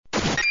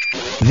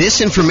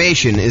This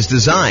information is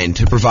designed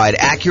to provide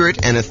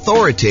accurate and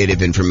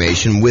authoritative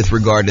information with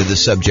regard to the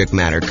subject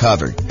matter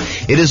covered.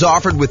 It is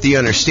offered with the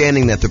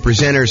understanding that the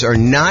presenters are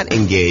not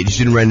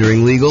engaged in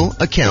rendering legal,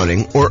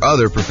 accounting, or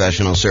other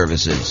professional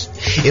services.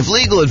 If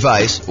legal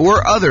advice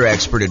or other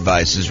expert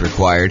advice is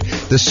required,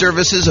 the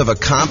services of a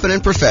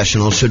competent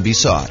professional should be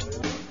sought.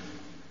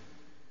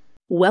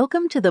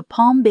 Welcome to the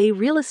Palm Bay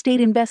Real Estate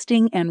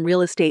Investing and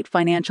Real Estate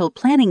Financial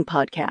Planning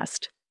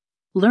Podcast.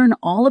 Learn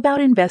all about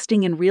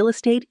investing in real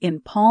estate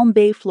in Palm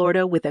Bay,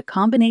 Florida, with a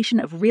combination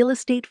of real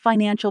estate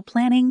financial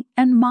planning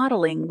and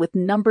modeling with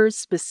numbers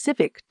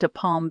specific to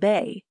Palm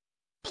Bay.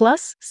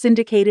 Plus,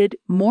 syndicated,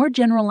 more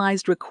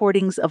generalized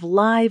recordings of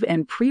live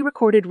and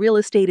pre-recorded real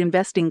estate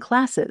investing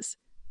classes,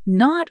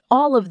 not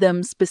all of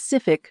them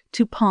specific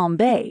to Palm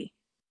Bay.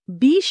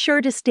 Be sure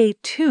to stay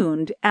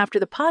tuned after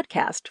the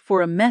podcast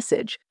for a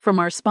message from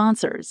our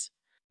sponsors.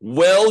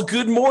 Well,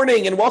 good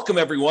morning and welcome,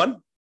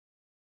 everyone.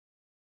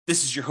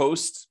 This is your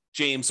host,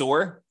 James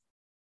Orr,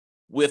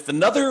 with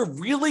another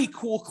really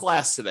cool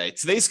class today.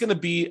 Today's going to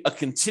be a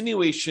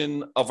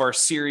continuation of our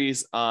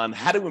series on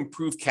how to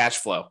improve cash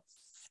flow.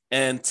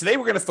 And today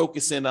we're going to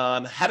focus in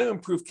on how to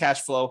improve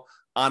cash flow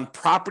on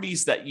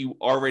properties that you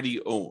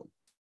already own.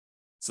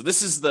 So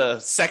this is the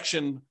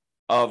section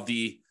of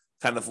the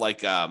kind of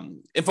like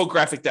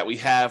infographic that we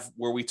have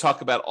where we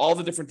talk about all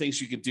the different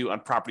things you could do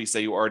on properties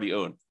that you already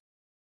own.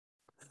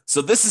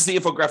 So this is the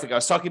infographic I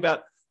was talking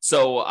about.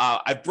 So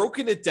I've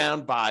broken it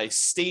down by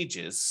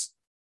stages,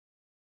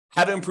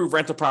 how to improve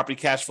rental property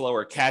cash flow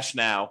or cash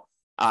now.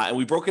 And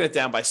we've broken it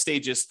down by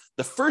stages.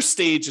 The first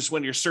stage is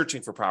when you're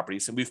searching for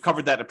properties. And we've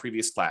covered that in a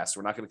previous class.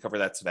 We're not going to cover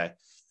that today.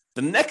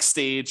 The next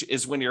stage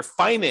is when you're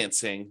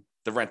financing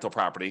the rental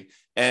property.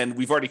 And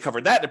we've already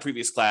covered that in a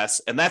previous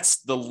class. And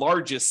that's the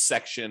largest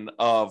section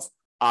of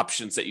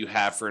options that you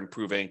have for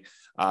improving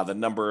the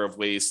number of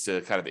ways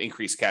to kind of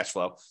increase cash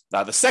flow.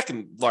 The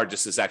second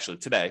largest is actually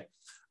today.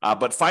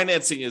 But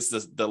financing is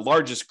the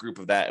largest group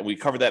of that, and we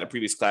covered that in a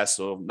previous class,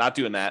 so I'm not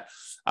doing that.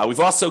 We've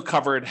also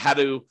covered how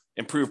to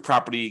improve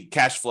property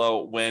cash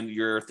flow when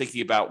you're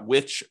thinking about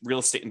which real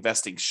estate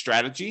investing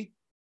strategy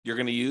you're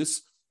going to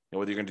use,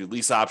 whether you're going to do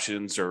lease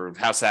options or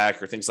house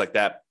hack or things like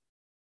that,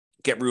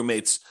 get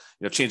roommates,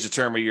 change the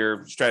term of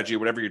your strategy or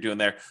whatever you're doing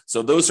there.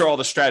 So those are all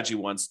the strategy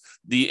ones.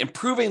 The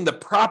improving the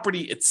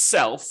property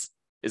itself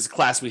is a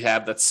class we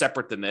have that's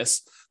separate than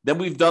this. Then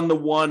we've done the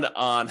one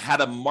on how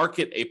to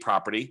market a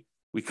property.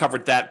 We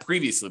covered that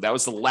previously. That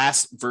was the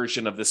last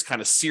version of this kind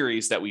of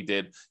series that we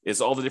did,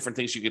 is all the different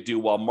things you could do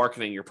while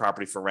marketing your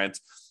property for rent.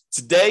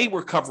 Today,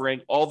 we're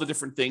covering all the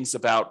different things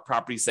about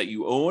properties that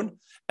you own.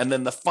 And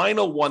then the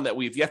final one that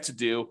we've yet to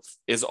do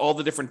is all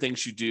the different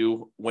things you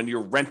do when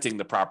you're renting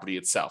the property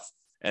itself.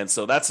 And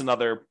so that's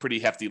another pretty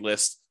hefty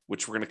list,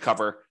 which we're going to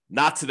cover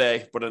not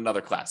today, but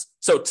another class.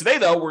 So today,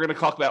 though, we're going to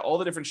talk about all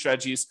the different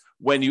strategies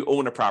when you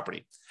own a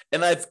property.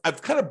 And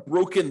I've kind of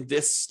broken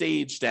this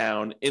stage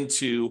down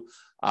into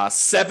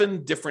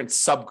 7 different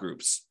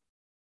subgroups.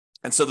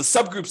 And so the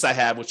subgroups I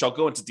have, which I'll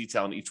go into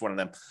detail in each one of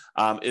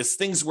them, is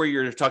things where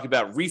you're talking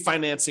about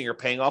refinancing or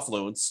paying off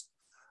loans,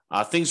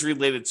 things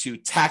related to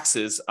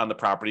taxes on the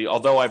property,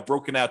 although I've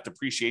broken out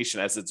depreciation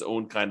as its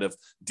own kind of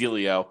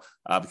dealio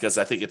because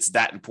I think it's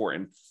that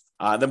important.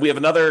 Then we have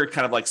another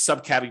kind of like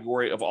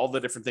subcategory of all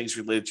the different things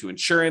related to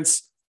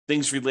insurance,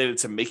 things related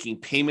to making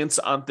payments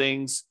on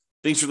things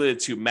related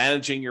to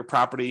managing your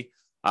property,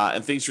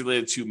 and things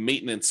related to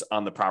maintenance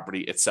on the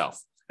property itself.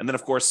 And then,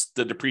 of course,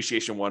 the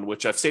depreciation one,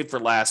 which I've saved for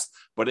last,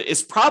 but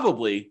it's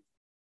arguably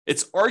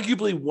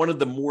one of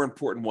the more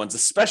important ones,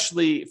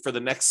 especially for the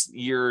next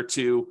year or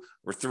 2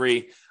 or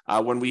 3,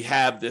 when we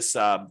have this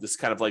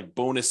kind of like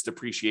bonus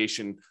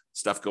depreciation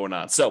stuff going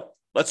on. So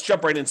let's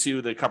jump right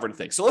into the covered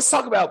things. So let's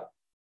talk about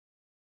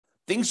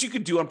things you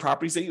could do on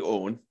properties that you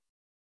own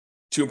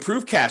to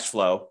improve cash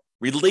flow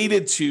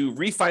related to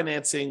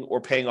refinancing or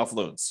paying off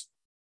loans.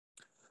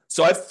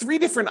 So I have 3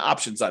 different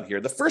options on here.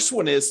 The first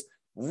one is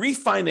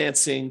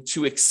refinancing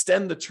to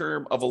extend the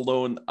term of a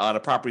loan on a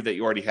property that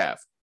you already have.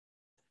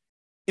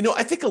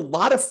 I think a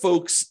lot of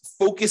folks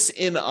focus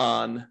in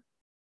on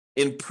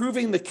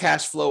improving the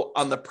cash flow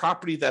on the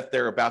property that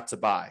they're about to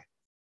buy.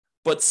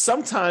 But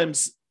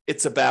sometimes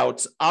it's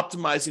about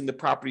optimizing the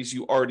properties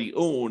you already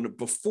own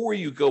before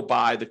you go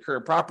buy the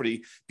current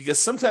property, because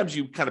sometimes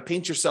you kind of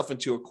paint yourself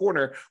into a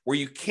corner where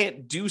you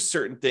can't do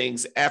certain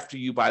things after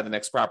you buy the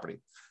next property.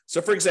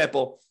 So for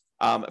example,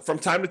 from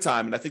time to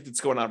time, and I think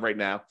that's going on right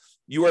now,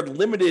 you are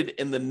limited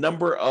in the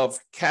number of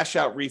cash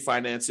out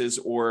refinances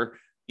or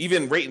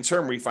even rate and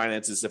term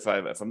refinances, if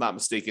I'm not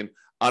mistaken,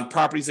 on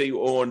properties that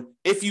you own,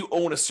 if you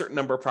own a certain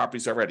number of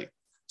properties already.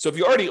 So if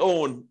you already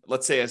own,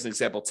 let's say as an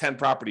example, 10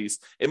 properties,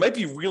 it might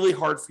be really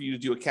hard for you to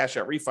do a cash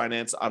out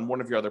refinance on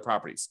one of your other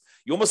properties.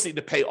 You almost need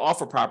to pay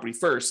off a property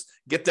first,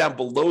 get down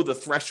below the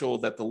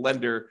threshold that the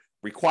lender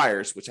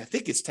requires, which I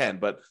think is 10,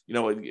 but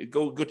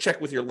go check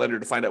with your lender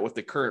to find out what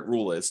the current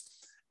rule is.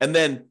 And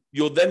then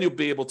you'll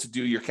be able to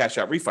do your cash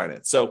out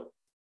refinance. So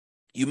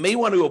you may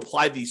want to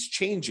apply these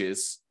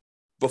changes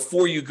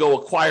before you go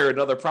acquire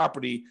another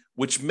property,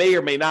 which may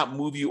or may not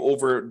move you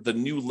over the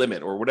new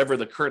limit or whatever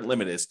the current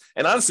limit is.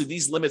 And honestly,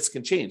 these limits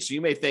can change. So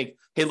you may think,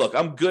 hey, look,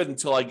 I'm good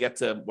until I get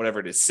to whatever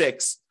it is,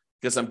 6,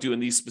 because I'm doing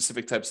these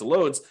specific types of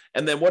loans.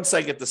 And then once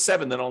I get to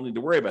 7, then I'll need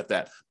to worry about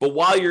that. But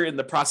while you're in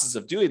the process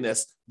of doing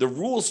this, the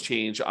rules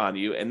change on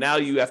you. And now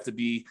you have to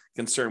be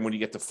concerned when you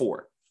get to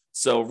 4.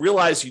 So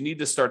realize you need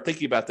to start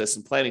thinking about this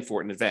and planning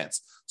for it in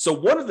advance. So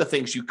one of the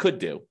things you could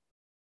do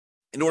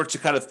in order to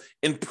kind of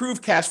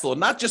improve cash flow,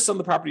 not just on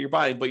the property you're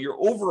buying, but your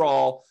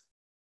overall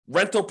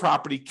rental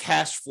property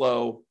cash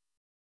flow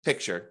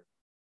picture,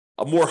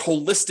 a more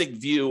holistic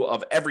view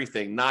of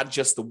everything, not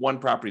just the one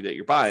property that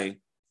you're buying,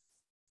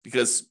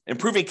 because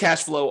improving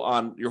cash flow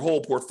on your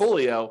whole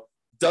portfolio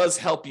does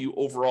help you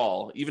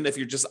overall, even if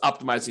you're just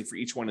optimizing for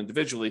each one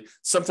individually.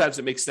 Sometimes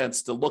it makes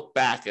sense to look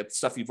back at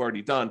stuff you've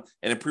already done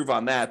and improve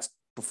on that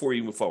before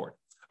you move forward.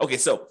 Okay,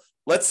 so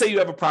let's say you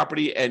have a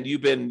property and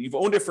you've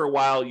owned it for a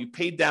while, you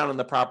paid down on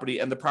the property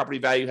and the property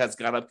value has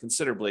gone up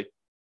considerably.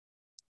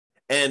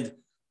 And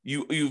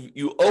you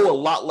owe a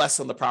lot less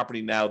on the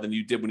property now than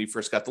you did when you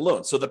first got the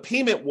loan. So the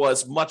payment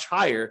was much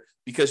higher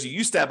because you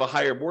used to have a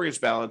higher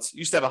mortgage balance, you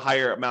used to have a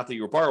higher amount that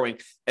you were borrowing.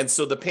 And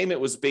so the payment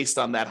was based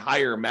on that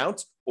higher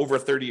amount over a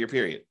 30-year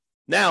period.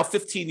 Now,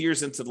 15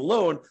 years into the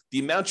loan, the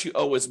amount you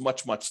owe is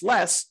much, much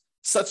less,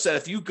 such that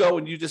if you go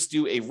and you just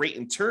do a rate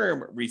and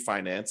term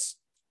refinance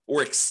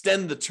or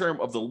extend the term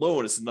of the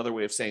loan, is another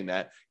way of saying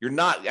that, you're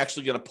not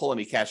actually going to pull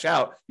any cash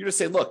out. You're just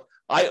saying, look,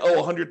 I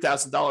owe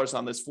 $100,000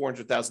 on this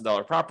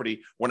 $400,000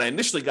 property. When I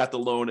initially got the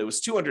loan, it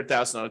was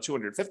 $200,000 on a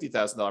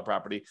 $250,000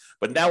 property,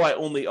 but now I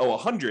only owe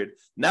 $100,000.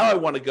 Now I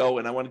want to go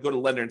to the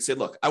lender and say,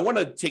 look, I want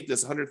to take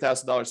this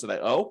 $100,000 that I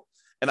owe,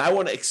 and I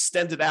want to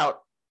extend it out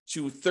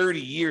to 30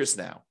 years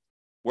now,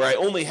 where I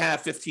only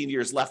have 15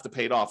 years left to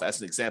pay it off, as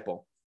an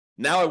example.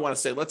 Now I want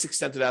to say, let's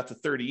extend it out to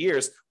 30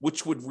 years,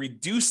 which would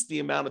reduce the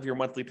amount of your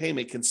monthly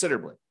payment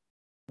considerably,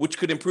 which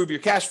could improve your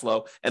cash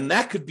flow. And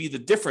that could be the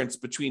difference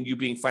between you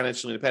being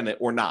financially independent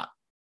or not.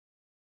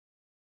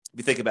 If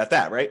you think about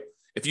that, right?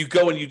 If you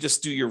go and you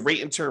just do your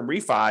rate and term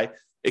refi,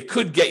 it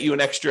could get you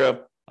an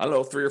extra, I don't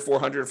know, $300 or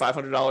 $400 or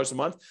 $500 a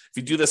month. If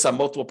you do this on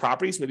multiple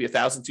properties, maybe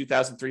 $1,000,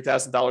 $2,000,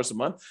 $3,000 a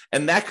month,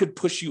 and that could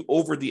push you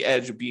over the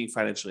edge of being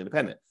financially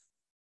independent.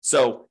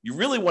 So you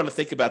really want to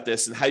think about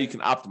this and how you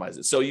can optimize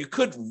it. So you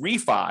could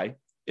refi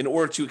in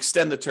order to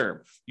extend the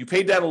term. You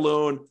paid down a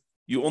loan,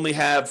 you only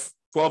have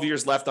 12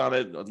 years left on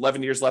it,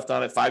 11 years left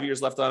on it, 5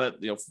 years left on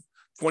it,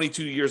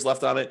 22 years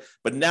left on it.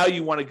 But now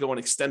you want to go and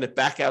extend it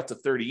back out to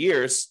 30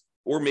 years,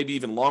 or maybe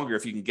even longer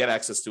if you can get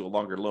access to a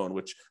longer loan,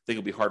 which I think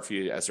will be hard for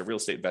you as a real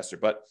estate investor,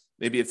 but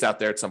maybe it's out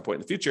there at some point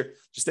in the future.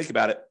 Just think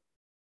about it.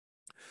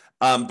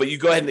 But you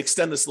go ahead and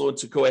extend this loan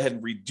to go ahead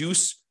and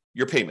reduce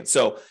your payment.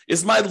 So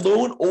is my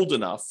loan old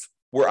enough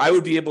where I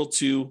would be able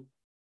to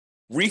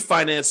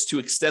refinance to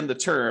extend the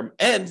term?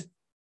 And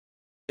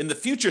in the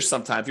future,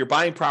 sometime, if you're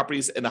buying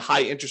properties in a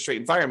high interest rate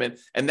environment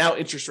and now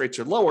interest rates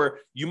are lower,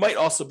 you might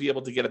also be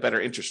able to get a better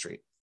interest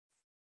rate.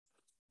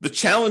 The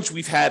challenge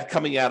we've had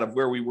coming out of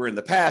where we were in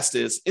the past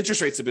is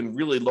interest rates have been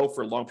really low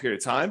for a long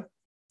period of time.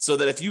 So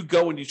that if you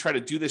go and you try to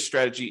do this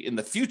strategy in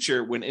the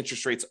future when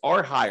interest rates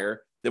are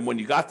higher than when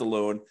you got the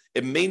loan,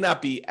 it may not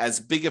be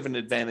as big of an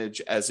advantage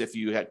as if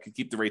you could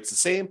keep the rates the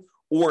same,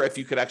 or if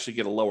you could actually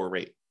get a lower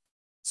rate.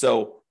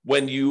 So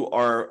when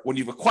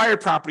you've acquired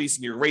properties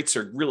and your rates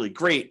are really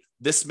great,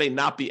 this may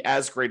not be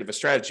as great of a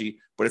strategy.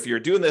 But if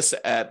you're doing this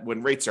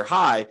when rates are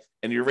high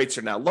and your rates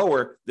are now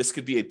lower, this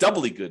could be a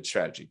doubly good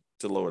strategy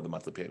to lower the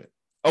monthly payment.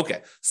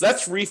 Okay, so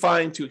that's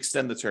refining to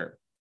extend the term.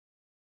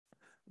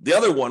 The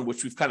other one,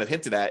 which we've kind of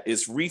hinted at,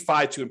 is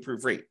refi to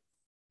improve rate.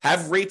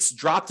 Have rates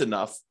dropped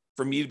enough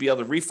for me to be able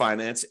to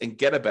refinance and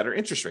get a better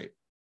interest rate?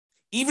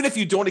 Even if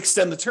you don't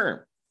extend the term,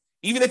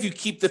 even if you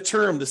keep the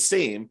term the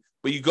same,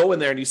 but you go in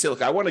there and you say,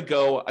 look, I want to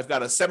go, I've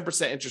got a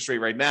 7% interest rate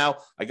right now.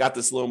 I got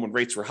this loan when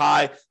rates were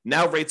high.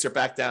 Now rates are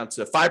back down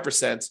to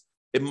 5%.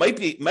 It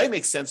might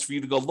make sense for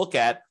you to go look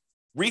at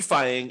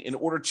refining in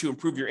order to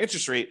improve your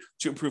interest rate,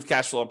 to improve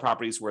cash flow on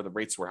properties where the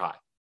rates were high.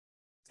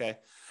 Okay.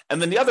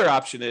 And then the other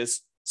option is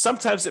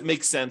sometimes it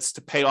makes sense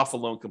to pay off a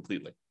loan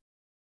completely.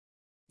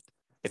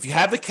 If you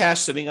have the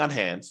cash sitting on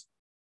hand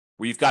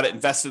where you've got it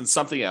invested in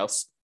something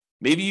else,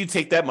 maybe you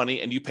take that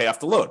money and you pay off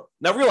the loan.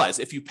 Now realize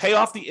if you pay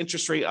off the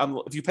interest rate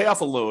if you pay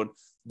off a loan,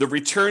 the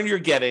return you're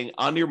getting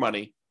on your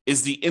money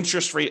is the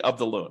interest rate of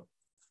the loan.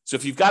 So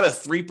if you've got a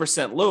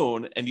 3%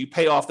 loan and you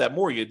pay off that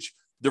mortgage,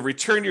 the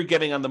return you're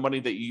getting on the money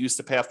that you used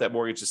to pay off that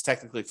mortgage is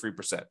technically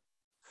 3%.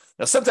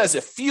 Now, sometimes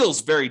it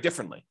feels very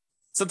differently.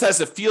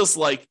 Sometimes it feels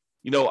like,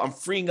 I'm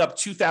freeing up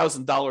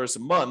 $2,000 a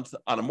month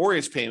on a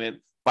mortgage payment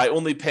by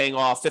only paying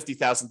off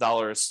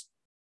 $50,000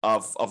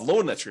 of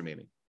loan that's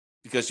remaining,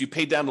 because you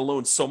paid down the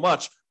loan so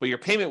much, but your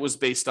payment was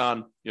based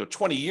on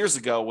 20 years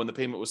ago when the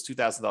payment was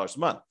 $2,000 a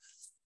month.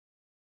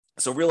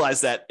 So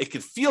realize that it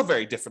could feel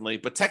very differently,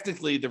 but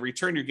technically the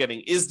return you're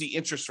getting is the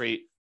interest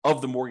rate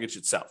of the mortgage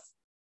itself,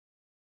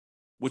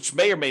 which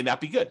may or may not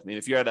be good. I mean,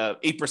 if you're at an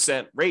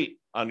 8% rate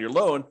on your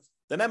loan,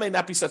 then that may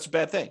not be such a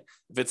bad thing.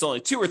 If it's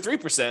only 2 or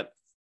 3%,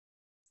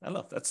 I don't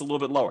know. That's a little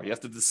bit lower. You have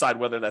to decide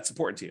whether that's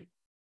important to you.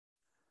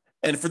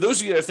 And for those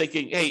of you that are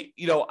thinking, hey,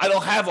 I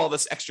don't have all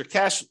this extra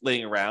cash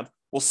laying around.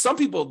 Well, some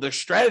people, their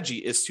strategy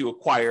is to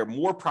acquire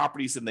more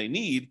properties than they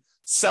need,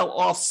 sell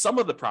off some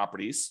of the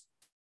properties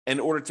in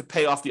order to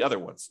pay off the other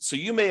ones. So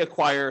you may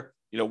acquire,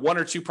 1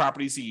 or 2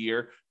 properties a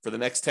year for the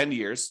next 10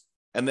 years.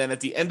 And then at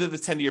the end of the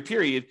 10-year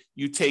period,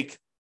 you take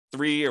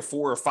 3 or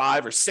 4 or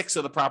 5 or 6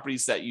 of the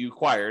properties that you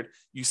acquired,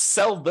 you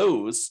sell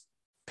those,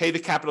 pay the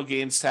capital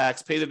gains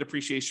tax, pay the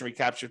depreciation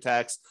recapture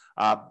tax,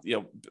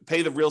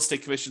 pay the real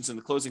estate commissions and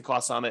the closing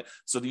costs on it,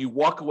 so that you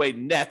walk away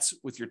net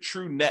with your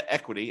true net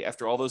equity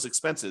after all those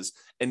expenses,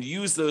 and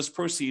use those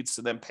proceeds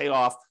to then pay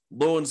off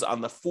loans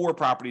on the 4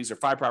 properties or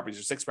 5 properties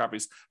or 6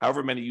 properties,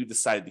 however many you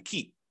decide to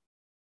keep.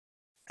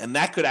 And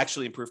that could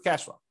actually improve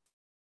cash flow,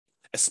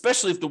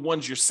 especially if the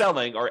ones you're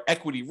selling are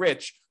equity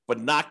rich, but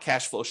not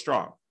cash flow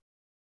strong.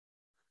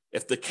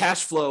 If the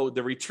cash flow,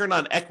 the return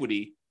on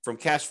equity from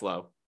cash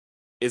flow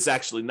is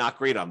actually not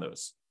great on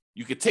those,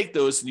 you could take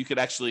those and you could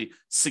actually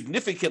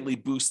significantly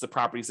boost the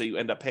properties that you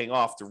end up paying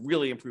off to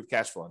really improve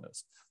cash flow on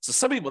those. So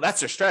some people, that's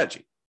their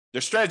strategy.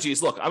 Their strategy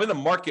is, look, I'm in a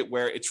market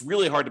where it's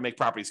really hard to make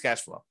properties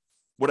cash flow.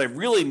 What I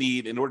really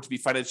need in order to be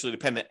financially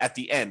independent at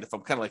the end, if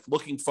I'm kind of like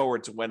looking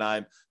forward to when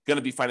I'm going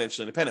to be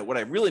financially independent, what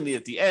I really need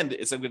at the end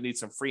is I'm going to need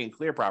some free and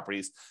clear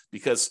properties,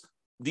 because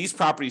these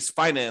properties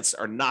financed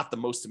are not the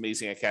most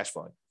amazing at cash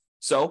flowing.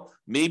 So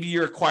maybe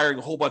you're acquiring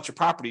a whole bunch of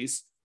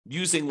properties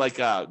using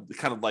kind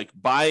of like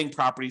buying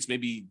properties,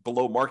 maybe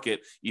below market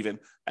even,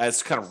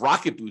 as kind of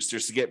rocket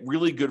boosters to get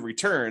really good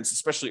returns,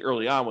 especially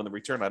early on when the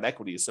return on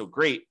equity is so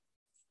great,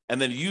 and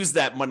then use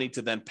that money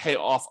to then pay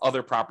off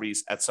other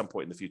properties at some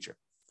point in the future.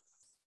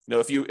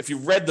 If you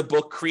read the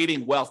book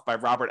Creating Wealth by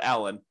Robert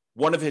Allen,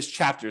 one of his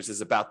chapters is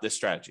about this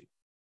strategy.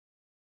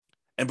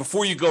 And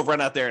before you go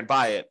run out there and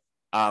buy it,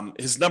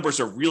 his numbers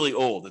are really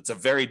old. It's a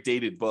very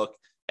dated book,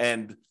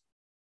 and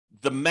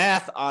the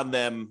math on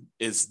them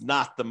is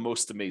not the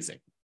most amazing.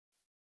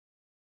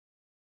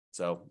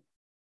 So,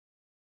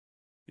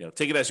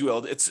 take it as you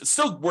will. It's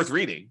still worth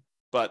reading,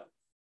 but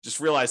just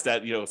realize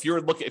that, if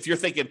you're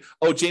thinking,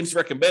 oh, James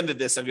recommended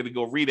this, I'm going to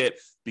go read it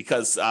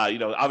because,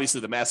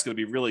 obviously the math's going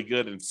to be really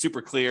good and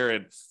super clear,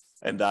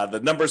 and the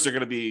numbers are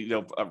going to be,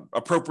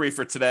 appropriate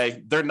for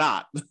today. They're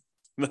not.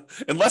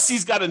 Unless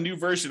he's got a new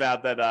version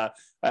out that,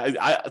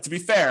 to be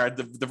fair,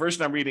 the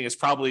version I'm reading is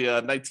probably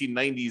a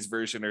 1990s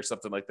version or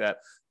something like that.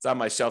 It's on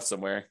my shelf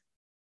somewhere.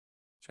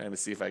 Trying to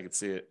see if I can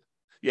see it.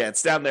 Yeah,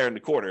 it's down there in the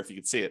corner if you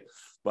can see it.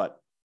 But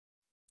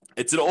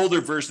it's an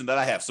older version that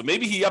I have. So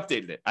maybe he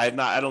updated it. I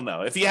don't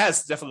know. If he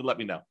has, definitely let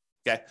me know.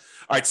 Okay.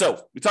 All right.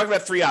 So we talked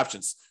about 3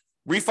 options.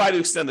 Refi to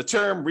extend the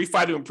term,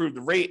 refi to improve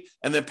the rate,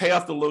 and then pay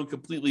off the loan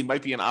completely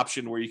might be an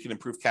option where you can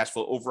improve cash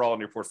flow overall in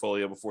your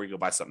portfolio before you go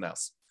buy something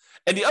else.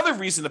 And the other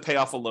reason to pay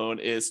off a loan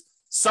is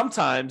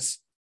sometimes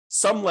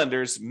some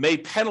lenders may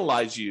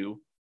penalize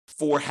you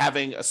for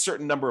having a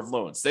certain number of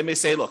loans. They may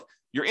say, look,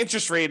 your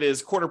interest rate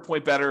is 1/4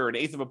 point better or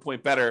 1/8 of a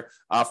point better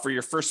for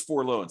your first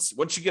 4 loans.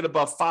 Once you get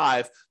above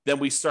 5, then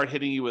we start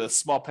hitting you with a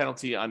small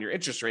penalty on your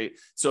interest rate.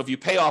 So if you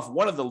pay off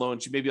one of the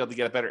loans, you may be able to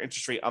get a better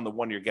interest rate on the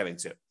one you're getting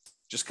to.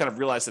 Just kind of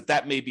realize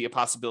that may be a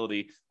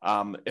possibility.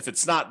 If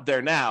it's not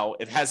there now,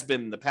 it has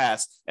been in the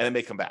past, and it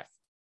may come back.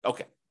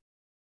 Okay.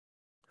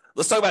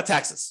 Let's talk about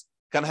taxes.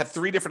 Kind of have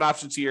 3 different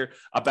options here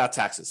about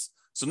taxes.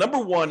 So number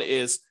 1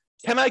 is,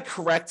 can I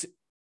correct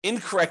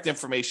incorrect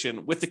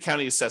information with the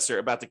county assessor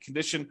about the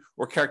condition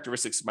or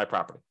characteristics of my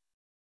property?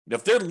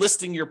 If they're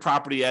listing your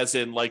property as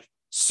in like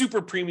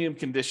super premium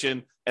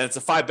condition and it's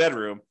a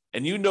 5-bedroom,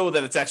 and you know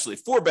that it's actually a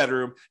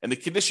 4-bedroom and the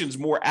condition's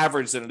more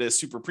average than it is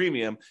super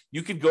premium,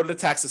 you could go to the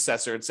tax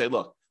assessor and say,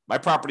 look, my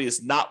property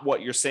is not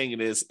what you're saying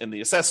it is in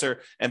the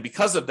assessor. And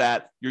because of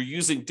that, you're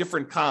using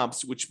different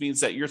comps, which means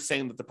that you're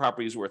saying that the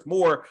property is worth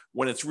more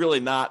when it's really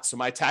not. So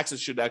my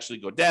taxes should actually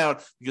go down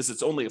because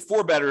it's only a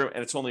 4-bedroom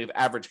and it's only of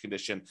average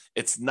condition.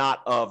 It's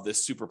not of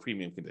this super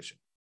premium condition.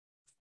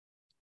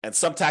 And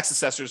some tax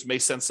assessors may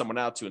send someone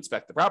out to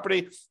inspect the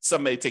property.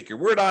 Some may take your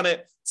word on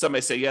it. Some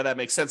may say, yeah, that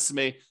makes sense to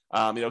me.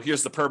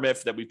 Here's the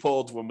permit that we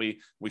pulled when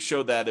we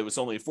showed that it was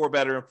only a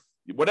 4-bedroom.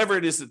 Whatever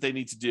it is that they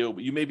need to do,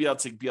 but you may be able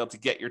to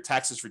get your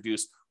taxes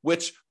reduced,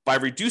 which by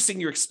reducing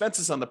your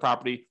expenses on the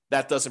property,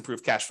 that does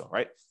improve cash flow,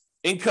 right?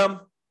 Income,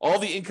 all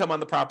the income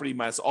on the property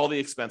minus all the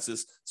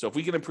expenses. So if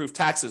we can improve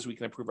taxes, we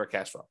can improve our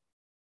cash flow.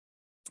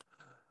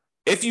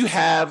 If you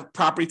have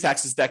property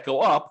taxes that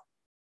go up,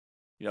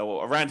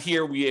 around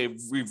here, we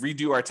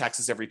redo our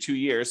taxes every 2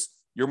 years.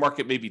 Your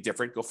market may be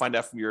different. Go find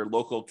out from your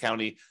local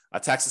county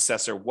tax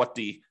assessor what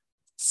the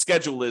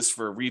schedule is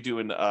for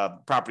redoing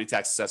property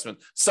tax assessment.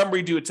 Some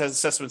redo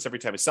assessments every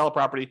time you sell a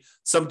property.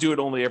 Some do it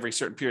only every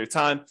certain period of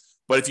time.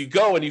 But if you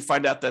go and you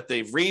find out that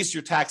they've raised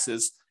your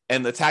taxes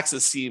and the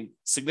taxes seem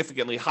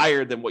significantly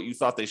higher than what you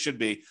thought they should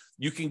be,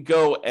 you can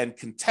go and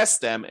contest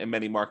them in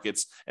many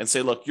markets and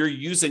say, look, you're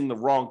using the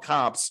wrong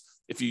comps.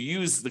 If you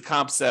use the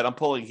comps that I'm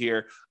pulling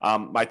here,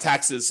 my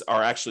taxes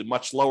are actually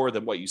much lower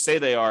than what you say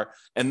they are.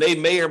 And they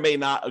may or may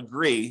not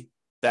agree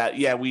that,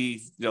 yeah,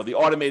 the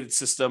automated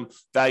system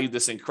valued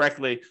this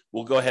incorrectly.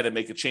 We'll go ahead and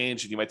make a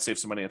change and you might save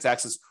some money on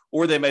taxes.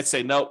 Or they might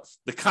say, no,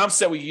 the comps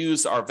that we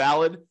use are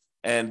valid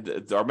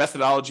and our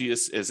methodology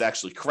is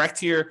actually correct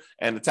here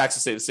and the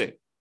taxes stay the same.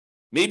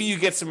 Maybe you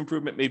get some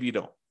improvement, maybe you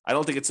don't. I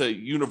don't think it's a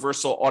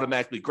universal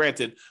automatically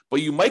granted,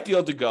 but you might be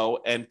able to go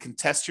and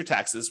contest your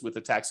taxes with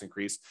a tax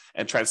increase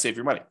and try to save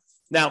your money.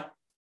 Now,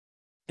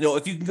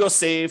 if you can go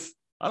save,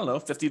 I don't know,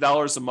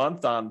 $50 a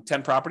month on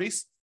 10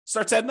 properties,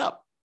 starts adding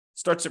up.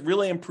 Starts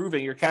really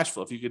improving your cash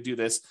flow if you could do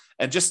this.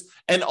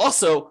 And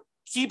also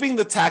keeping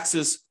the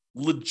taxes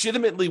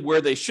legitimately where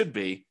they should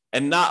be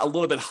and not a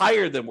little bit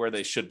higher than where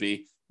they should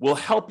be will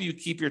help you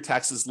keep your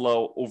taxes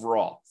low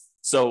overall.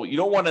 So you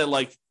don't want to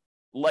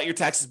let your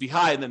taxes be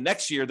high and then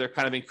next year they're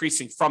kind of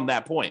increasing from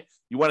that point.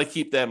 You want to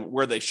keep them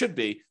where they should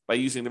be by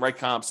using the right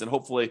comps, and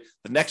hopefully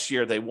the next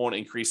year they won't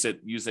increase it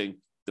using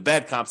the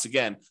bad comps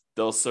again.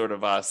 They'll sort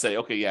of say,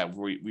 okay, yeah,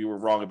 we were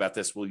wrong about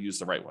this. We'll use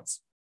the right ones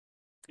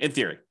in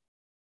theory.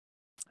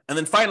 And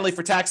then finally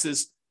for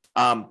taxes,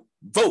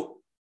 vote.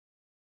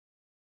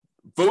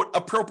 Vote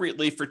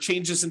appropriately for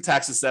changes in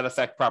taxes that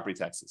affect property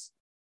taxes.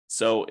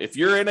 So if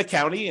you're in a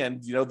county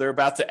and they're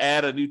about to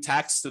add a new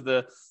tax to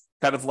the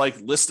kind of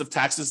list of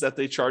taxes that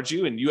they charge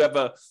you, and you have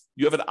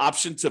an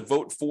option to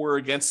vote for or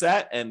against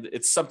that, and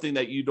it's something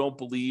that you don't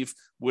believe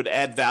would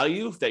add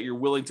value that you're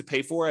willing to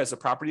pay for as a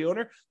property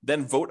owner,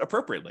 then vote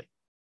appropriately.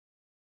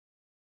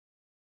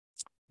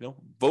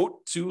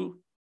 Vote to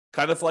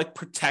kind of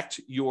protect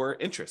your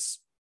interests.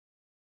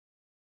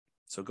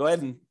 So go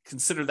ahead and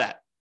consider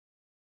that.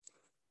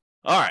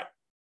 All right,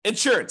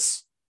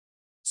 insurance.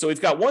 So we've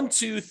got 1,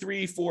 2,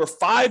 3, 4,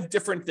 5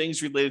 different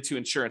things related to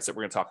insurance that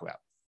we're going to talk about.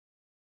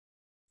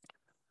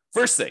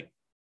 First thing,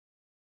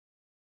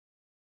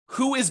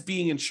 who is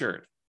being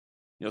insured?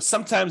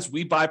 Sometimes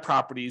we buy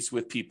properties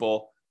with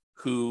people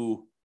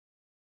who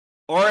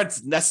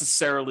aren't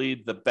necessarily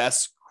the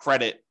best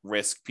credit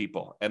risk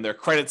people, and their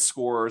credit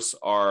scores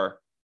are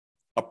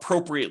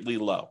appropriately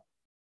low.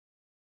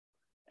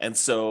 And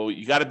so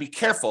you got to be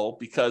careful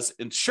because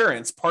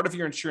insurance, part of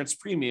your insurance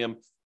premium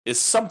is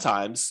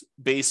sometimes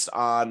based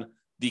on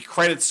the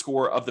credit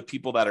score of the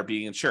people that are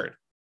being insured.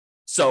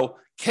 So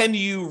can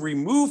you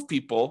remove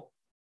people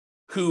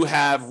who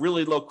have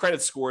really low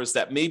credit scores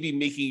that may be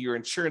making your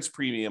insurance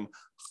premium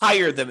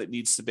higher than it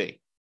needs to be?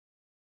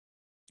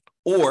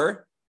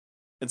 Or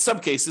in some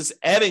cases,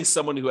 adding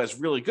someone who has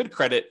really good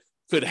credit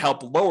could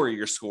help lower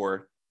your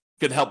score,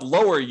 could help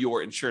lower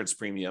your insurance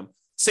premium.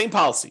 Same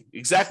policy,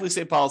 exactly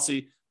same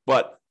policy,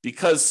 but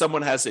because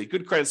someone has a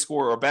good credit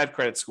score or a bad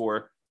credit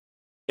score,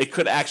 it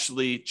could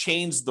actually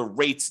change the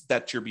rates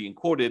that you're being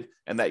quoted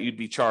and that you'd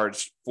be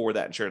charged for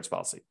that insurance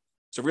policy.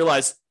 So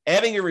realize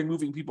adding or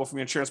removing people from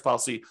your insurance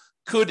policy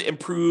could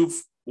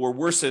improve or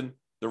worsen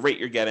the rate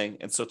you're getting.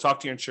 And so talk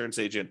to your insurance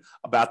agent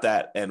about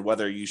that and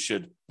whether you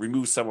should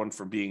remove someone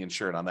from being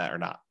insured on that or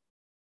not.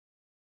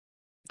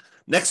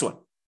 Next one,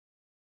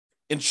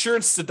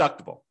 insurance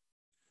deductible.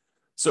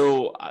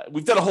 So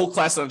we've done a whole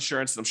class on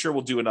insurance, and I'm sure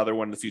we'll do another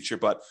one in the future.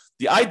 But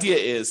the idea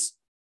is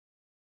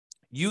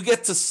you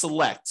get to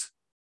select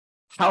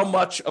how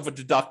much of a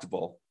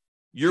deductible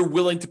you're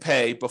willing to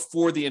pay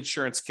before the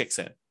insurance kicks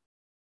in.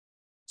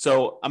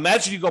 So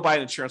imagine you go buy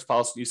an insurance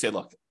policy and you say,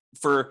 look,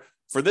 for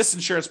this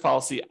insurance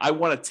policy, I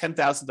want a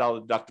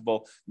 $10,000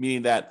 deductible,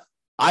 meaning that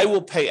I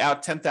will pay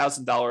out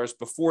 $10,000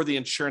 before the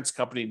insurance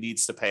company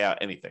needs to pay out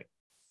anything.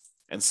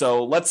 And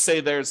so let's say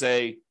there's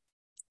a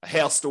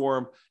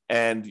hailstorm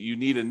and you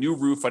need a new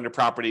roof on your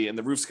property and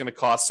the roof's going to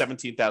cost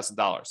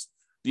 $17,000.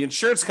 The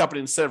insurance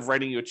company, instead of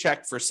writing you a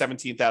check for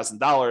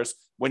 $17,000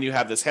 when you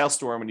have this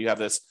hailstorm and you have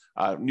this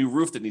new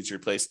roof that needs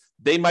replaced,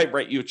 they might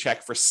write you a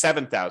check for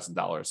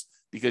 $7,000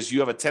 because you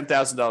have a $10,000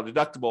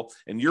 deductible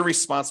and you're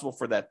responsible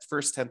for that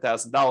first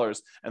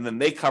 $10,000, and then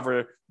they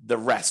cover the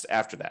rest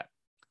after that.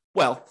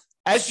 Well,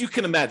 as you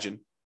can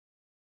imagine,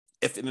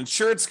 if an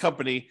insurance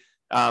company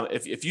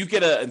if you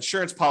get an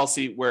insurance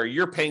policy where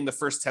you're paying the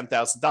first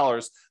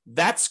 $10,000,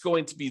 that's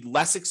going to be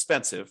less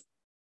expensive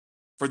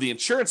for the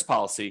insurance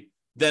policy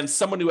than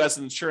someone who has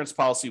an insurance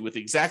policy with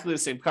exactly the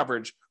same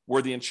coverage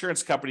where the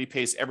insurance company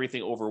pays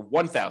everything over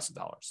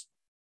 $1,000.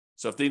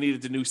 So if they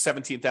needed the new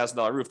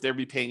 $17,000 roof, they'd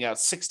be paying out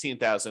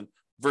 $16,000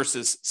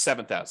 versus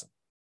 $7,000.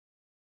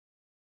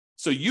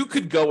 So you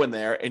could go in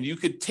there and you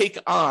could take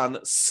on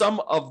some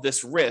of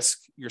this risk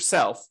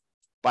yourself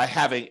by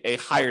having a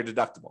higher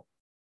deductible.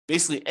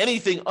 Basically,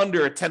 anything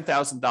under a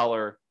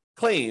 $10,000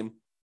 claim,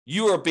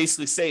 you are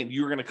basically saying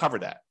you're going to cover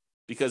that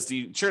because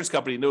the insurance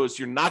company knows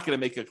you're not going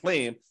to make a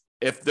claim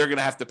if they're going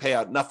to have to pay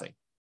out nothing.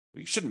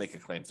 Well, you shouldn't make a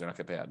claim if they're not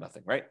going to pay out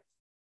nothing, right?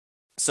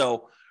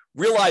 So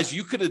realize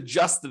you could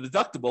adjust the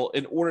deductible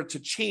in order to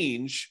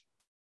change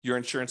your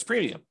insurance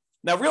premium.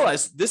 Now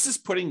realize this is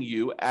putting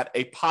you at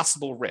a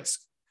possible risk,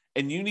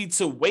 and you need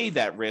to weigh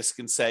that risk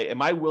and say,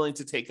 am I willing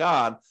to take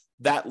on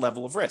that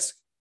level of risk?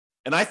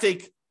 And I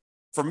think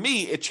for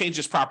me, it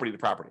changes property to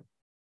property.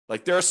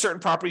 Like there are certain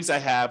properties I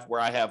have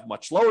where I have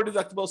much lower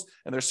deductibles,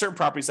 and there are certain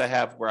properties I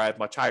have where I have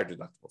much higher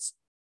deductibles.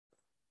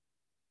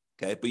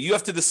 Okay, but you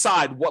have to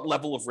decide what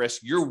level of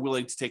risk you're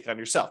willing to take on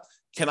yourself.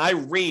 Can I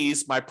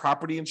raise my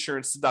property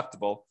insurance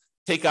deductible,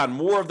 take on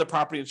more of the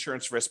property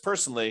insurance risk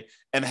personally,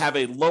 and have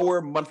a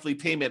lower monthly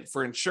payment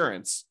for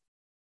insurance,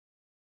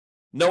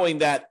 knowing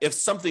that if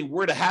something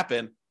were to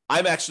happen,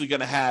 I'm actually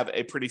going to have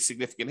a pretty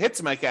significant hit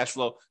to my cash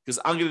flow because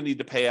I'm going to need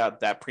to pay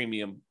out that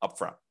premium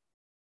upfront,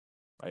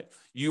 right?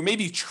 You may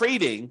be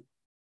trading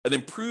an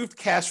improved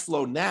cash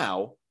flow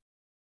now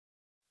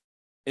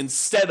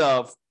instead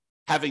of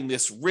having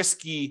this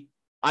risky,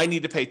 I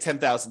need to pay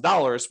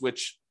 $10,000,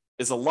 which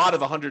is a lot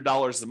of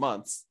 $100 a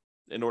month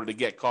in order to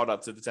get caught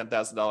up to the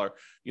 $10,000,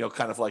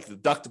 kind of like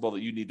deductible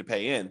that you need to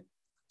pay in.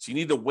 So you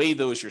need to weigh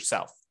those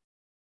yourself.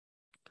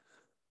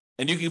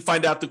 And you can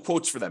find out the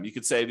quotes for them. You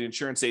could say to the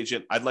insurance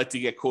agent, I'd like to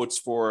get quotes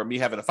for me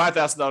having a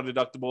 $5,000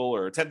 deductible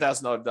or a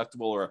 $10,000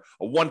 deductible or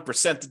a 1%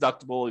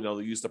 deductible.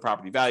 They use the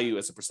property value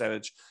as a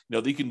percentage.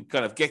 You can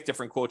kind of get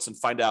different quotes and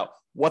find out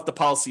what the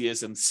policy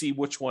is and see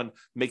which one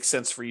makes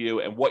sense for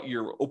you and what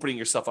you're opening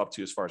yourself up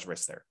to as far as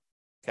risk there.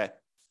 Okay.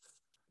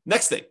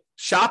 Next thing,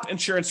 shop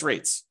insurance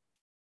rates.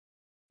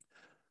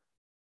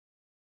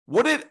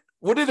 Would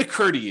it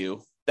occur to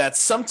you that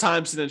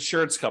sometimes an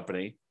insurance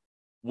company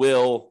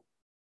will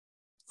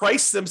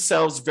price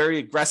themselves very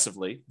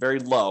aggressively, very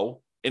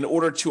low, in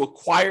order to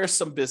acquire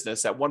some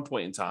business at one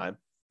point in time,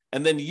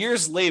 and then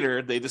years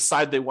later, they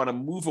decide they want to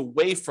move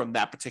away from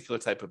that particular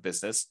type of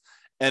business?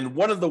 And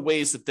one of the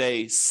ways that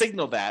they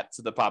signal that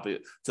to the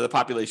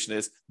population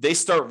is they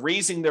start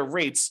raising their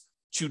rates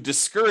to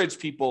discourage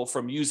people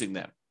from using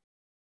them.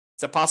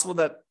 Is that possible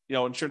that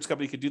an insurance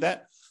company could do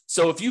that?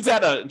 So if you've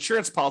had an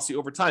insurance policy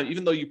over time,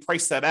 even though you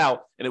priced that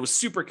out and it was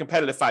super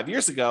competitive 5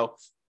 years ago,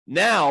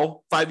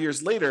 now 5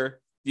 years later,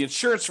 the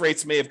insurance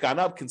rates may have gone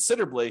up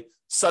considerably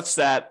such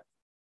that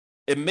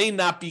it may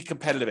not be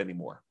competitive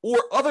anymore, or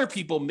other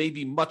people may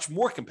be much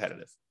more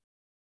competitive.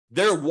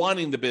 They're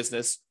wanting the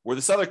business where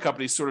this other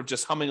company is sort of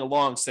just humming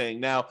along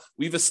saying, now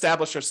we've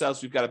established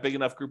ourselves, we've got a big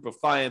enough group of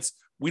clients,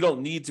 we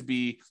don't need to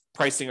be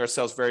pricing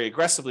ourselves very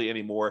aggressively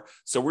anymore.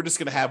 So we're just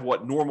going to have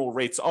what normal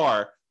rates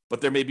are, but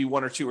there may be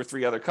one or two or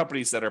three other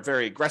companies that are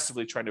very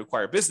aggressively trying to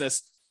acquire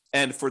business.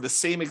 And for the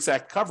same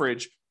exact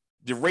coverage,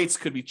 the rates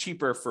could be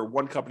cheaper for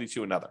one company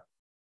to another.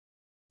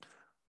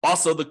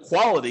 Also, the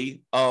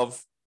quality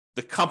of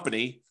the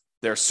company,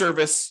 their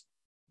service,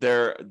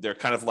 their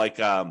kind of like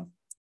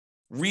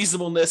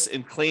reasonableness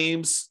in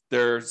claims,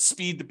 their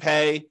speed to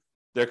pay,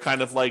 their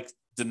kind of like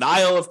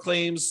denial of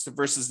claims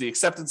versus the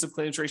acceptance of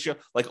claims ratio,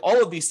 like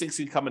all of these things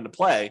can come into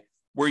play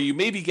where you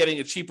may be getting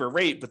a cheaper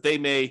rate, but they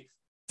may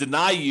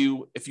deny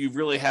you if you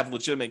really have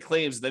legitimate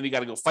claims, and then you got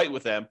to go fight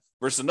with them,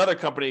 versus another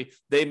company,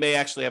 they may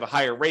actually have a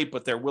higher rate,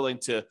 but they're willing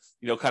to,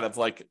 kind of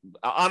like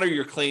honor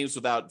your claims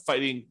without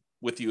fighting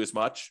with you as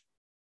much.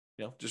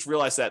 Just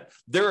realize that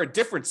there are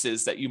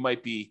differences that you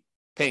might be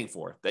paying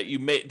for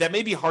that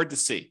may be hard to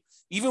see.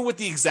 Even with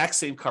the exact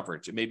same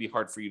coverage, it may be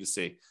hard for you to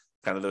see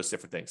kind of those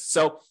different things.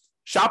 So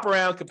shop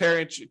around, compare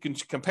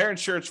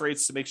insurance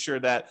rates to make sure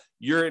that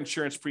your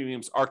insurance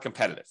premiums are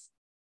competitive.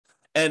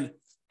 And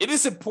it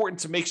is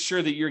important to make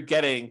sure that you're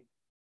getting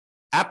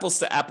apples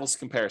to apples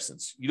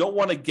comparisons. You don't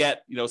want to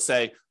get,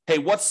 say, hey,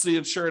 what's the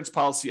insurance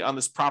policy on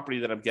this property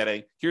that I'm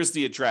getting? Here's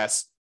the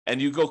address. And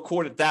you go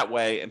quote it that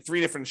way, and 3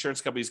 different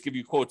insurance companies give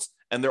you quotes,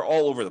 and they're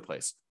all over the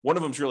place. One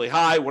of them's really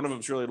high, one of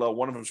them's really low,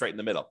 one of them's right in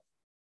the middle.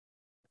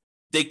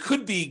 They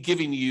could be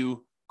giving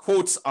you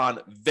quotes on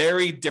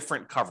very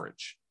different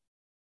coverage.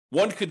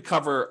 One could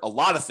cover a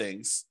lot of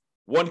things.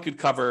 One could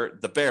cover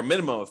the bare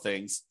minimum of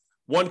things.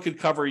 One could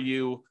cover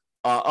you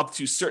up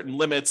to certain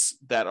limits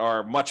that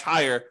are much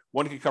higher.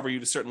 One could cover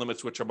you to certain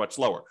limits which are much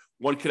lower.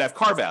 One could have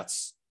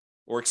carve-outs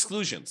or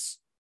exclusions.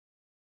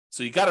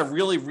 So you got to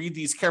really read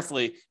these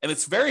carefully, and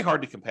it's very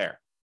hard to compare.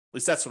 At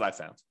least that's what I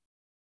found.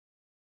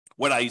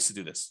 When I used to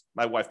do this.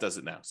 My wife does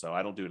it now, so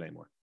I don't do it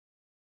anymore.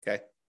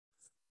 Okay?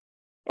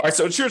 All right,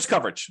 so insurance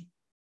coverage.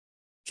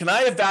 Can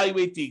I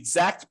evaluate the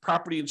exact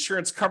property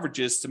insurance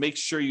coverages to make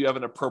sure you have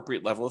an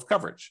appropriate level of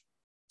coverage?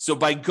 So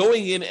by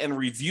going in and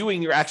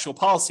reviewing your actual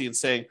policy and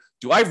saying,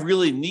 do I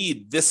really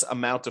need this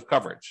amount of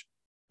coverage?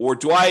 Or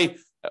do I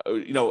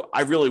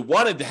really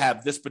wanted to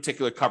have this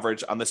particular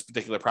coverage on this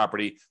particular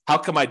property. How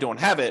come I don't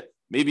have it?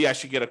 Maybe I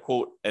should get a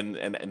quote and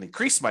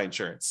increase my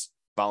insurance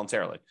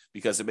voluntarily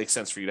because it makes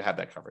sense for you to have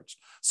that coverage.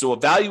 So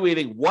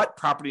evaluating what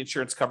property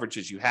insurance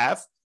coverages you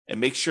have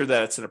and make sure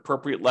that it's an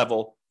appropriate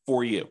level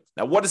for you.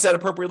 Now, what does that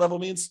appropriate level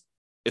means?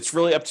 It's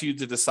really up to you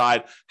to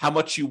decide how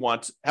much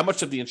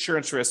of the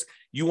insurance risk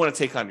you want to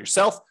take on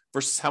yourself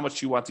versus how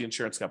much you want the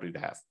insurance company to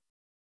have.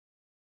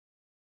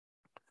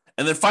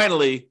 And then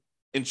finally,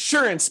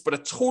 insurance, but a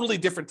totally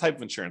different type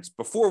of insurance.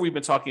 Before, we've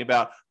been talking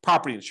about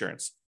property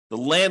insurance, the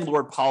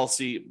landlord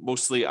policy,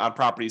 mostly on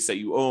properties that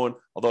you own.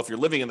 Although if you're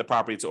living in the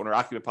property, it's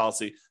owner-occupant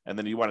policy, and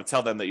then you want to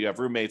tell them that you have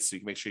roommates so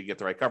you can make sure you get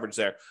the right coverage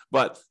there.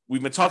 But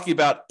we've been talking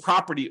about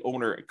property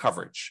owner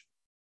coverage,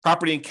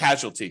 property and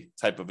casualty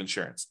type of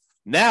insurance.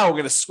 Now we're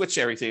going to switch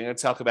everything and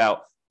talk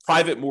about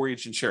private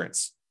mortgage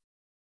insurance.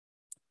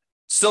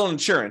 Still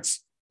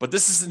insurance, but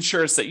this is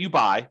insurance that you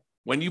buy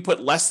when you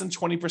put less than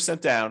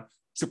 20% down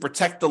to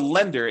protect the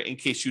lender in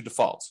case you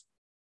default.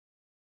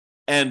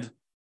 And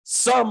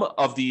some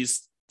of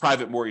these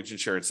private mortgage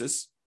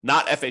insurances,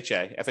 not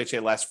FHA.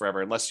 FHA lasts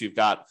forever unless you've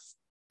got,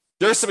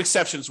 there are some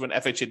exceptions when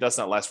FHA does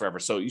not last forever.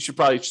 So you should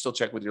probably still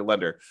check with your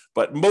lender.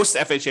 But most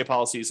FHA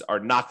policies are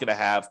not going to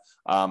have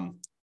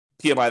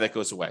PMI that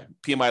goes away.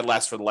 PMI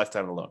lasts for the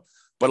lifetime of the loan.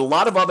 But a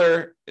lot of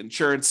other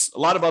insurance, a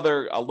lot of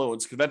other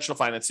loans, conventional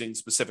financing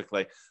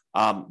specifically,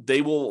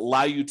 they will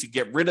allow you to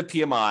get rid of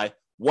PMI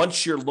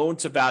once your loan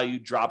to value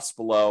drops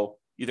below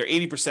either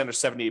 80% or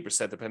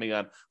 78%, depending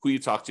on who you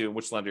talk to and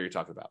which lender you're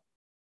talking about.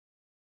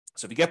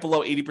 So if you get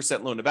below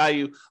 80% loan to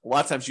value, a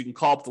lot of times you can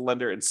call up the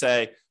lender and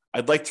say,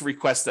 I'd like to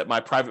request that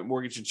my private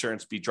mortgage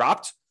insurance be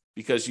dropped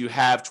because you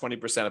have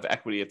 20% of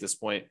equity at this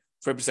point,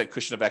 20%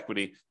 cushion of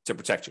equity to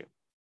protect you.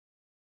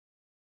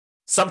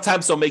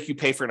 Sometimes they'll make you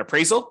pay for an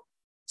appraisal.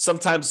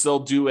 Sometimes they'll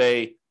do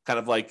a kind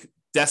of like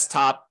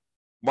desktop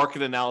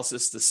market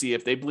analysis to see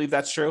if they believe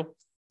that's true.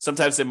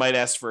 Sometimes they might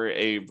ask for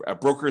a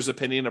broker's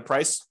opinion of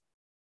price.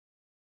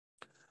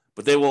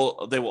 But they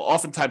will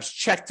oftentimes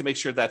check to make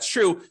sure that's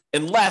true,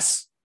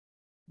 unless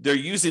they're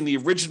using the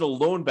original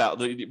loan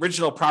value, the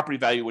original property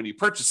value when you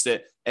purchased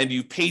it, and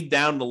you paid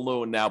down the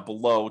loan now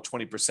below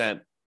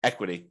 20%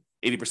 equity,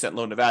 80%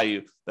 loan to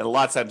value. Then a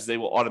lot of times they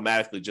will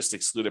automatically just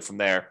exclude it from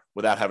there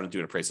without having to do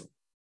an appraisal.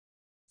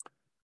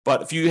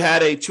 But if you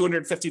had a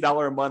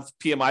 $250 a month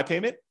PMI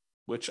payment,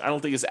 which I don't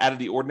think is out of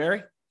the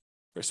ordinary,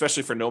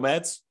 especially for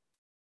nomads,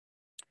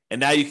 and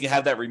now you can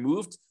have that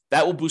removed,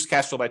 that will boost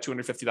cash flow by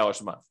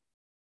 $250 a month,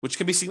 which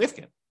can be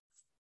significant.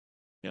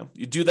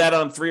 You do that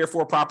on 3 or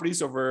 4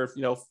 properties over,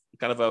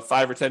 kind of a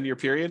 5 or 10 year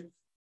period.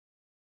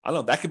 I don't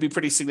know, that could be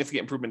pretty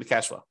significant improvement to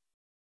cash flow.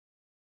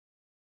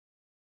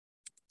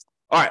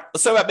 All right,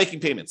 let's talk about making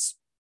payments.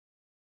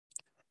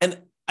 And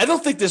I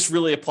don't think this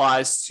really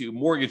applies to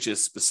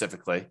mortgages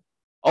specifically,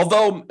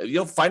 although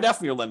you'll find out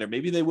from your lender,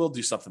 maybe they will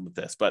do something with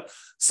this, but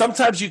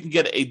sometimes you can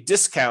get a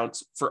discount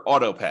for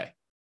auto pay.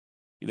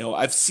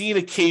 I've seen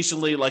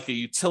occasionally like a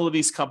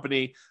utilities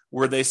company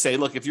where they say,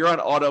 look, if you're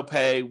on auto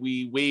pay,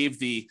 we waive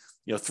the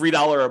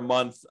 $3 a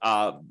month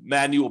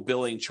manual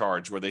billing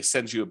charge where they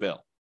send you a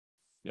bill.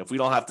 If we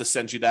don't have to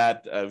send you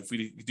that, if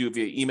we do it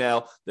via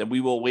email, then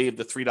we will waive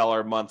the $3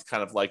 a month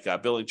kind of like a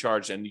billing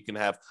charge, and you can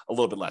have a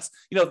little bit less.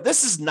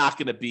 This is not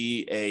going to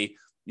be a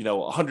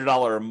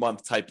 $100 a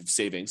month type of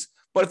savings,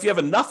 but if you have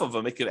enough of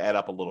them, it could add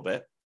up a little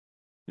bit.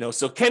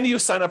 So can you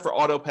sign up for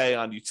auto pay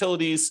on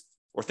utilities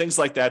or things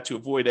like that to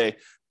avoid a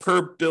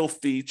per bill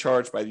fee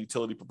charged by the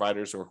utility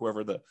providers or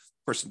whoever the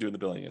person doing the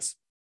billing is?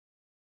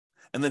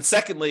 And then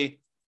secondly,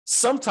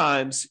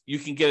 sometimes you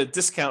can get a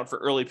discount for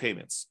early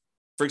payments.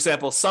 For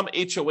example, some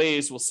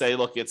HOAs will say,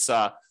 look, it's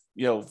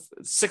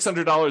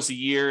 $600 a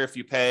year if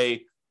you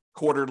pay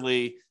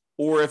quarterly,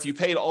 or if you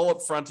paid all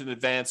up front in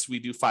advance, we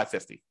do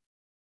 $550.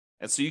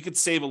 And so you could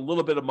save a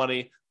little bit of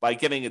money by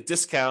getting a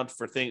discount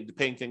for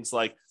paying things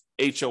like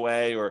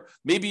HOA, or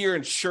maybe your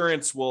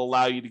insurance will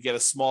allow you to get a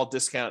small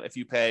discount if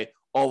you pay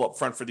all up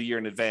front for the year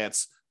in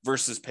advance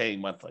versus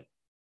paying monthly.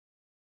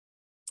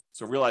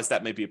 So realize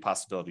that may be a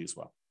possibility as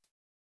well.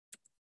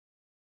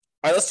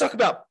 All right, let's talk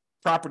about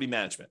property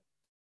management.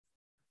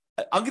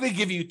 I'm going to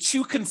give you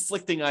 2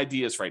 conflicting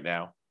ideas right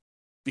now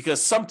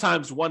because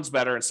sometimes one's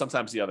better and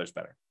sometimes the other's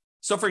better.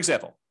 So for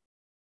example,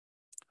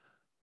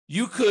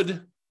 you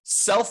could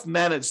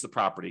self-manage the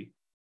property,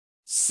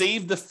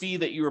 save the fee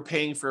that you were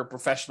paying for a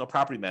professional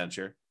property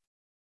manager.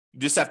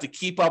 You just have to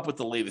keep up with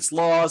the latest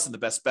laws and the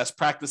best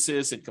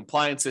practices and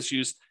compliance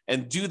issues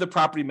and do the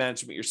property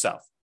management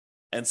yourself.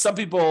 And some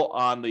people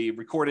on the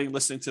recording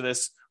listening to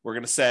this were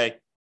going to say,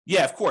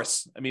 yeah, of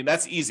course. I mean,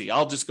 that's easy.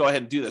 I'll just go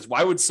ahead and do this.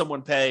 Why would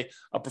someone pay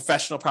a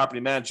professional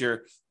property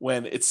manager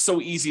when it's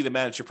so easy to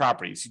manage your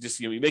properties? You just,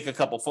 you make a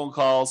couple phone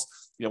calls.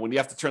 When you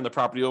have to turn the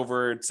property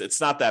over, it's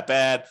not that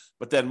bad.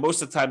 But then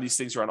most of the time, these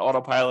things are on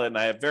autopilot, and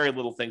I have very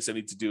little things I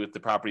need to do with the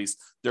properties.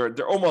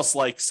 They're almost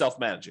like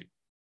self-managing.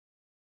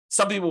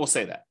 Some people will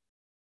say that.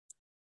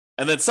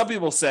 And then some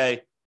people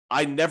say,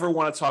 I never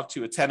want to talk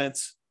to a tenant.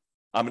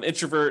 I'm an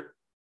introvert.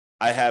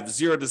 I have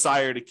zero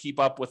desire to keep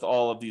up with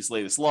all of these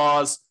latest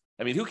laws.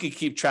 I mean, who can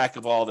keep track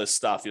of all this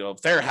stuff?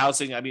 Fair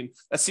housing. I mean,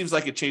 that seems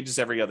like it changes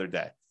every other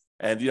day.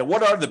 And,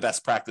 what are the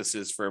best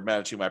practices for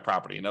managing my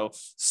property?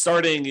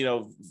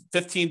 Starting,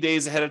 15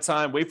 days ahead of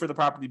time, wait for the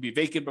property to be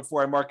vacant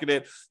before I market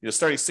it,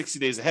 starting 60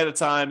 days ahead of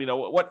time,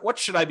 what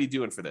should I be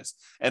doing for this?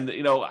 And,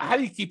 how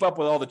do you keep up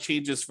with all the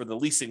changes for the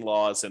leasing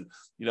laws? And,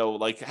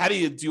 how do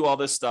you do all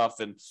this stuff?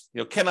 And,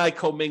 can I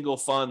commingle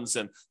funds?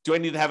 And do I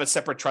need to have a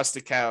separate trust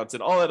account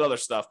and all that other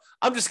stuff?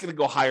 I'm just going to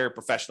go hire a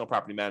professional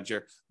property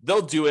manager.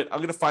 They'll do it. I'm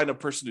going to find a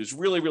person who's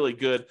really, really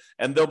good,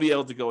 and they'll be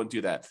able to go and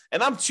do that.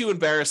 And I'm too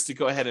embarrassed to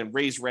go ahead and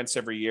raise rents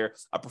every year.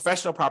 A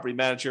professional property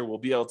manager will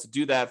be able to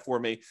do that for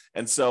me.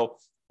 And so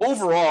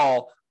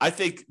overall, I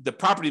think the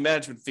property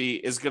management fee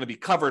is going to be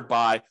covered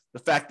by the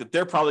fact that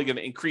they're probably going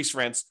to increase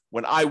rents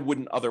when I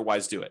wouldn't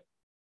otherwise do it.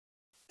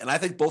 And I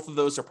think both of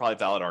those are probably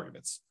valid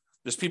arguments.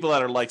 There's people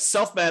that are like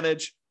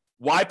self-manage,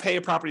 Why pay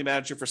a property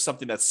manager for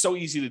something that's so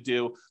easy to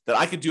do that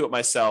I could do it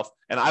myself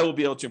and I will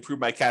be able to improve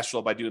my cash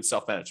flow by doing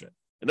self-management?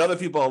 And other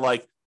people are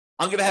like,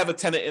 I'm going to have a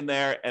tenant in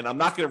there and I'm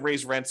not going to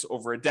raise rents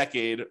over a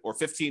decade or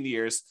 15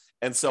 years.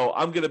 And so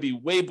I'm going to be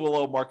way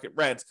below market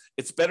rent.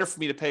 It's better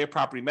for me to pay a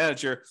property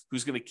manager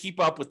who's going to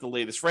keep up with the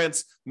latest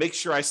rents, make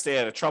sure I stay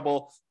out of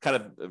trouble, kind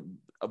of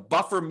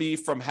buffer me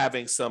from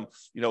having some,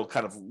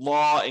 kind of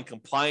law and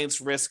compliance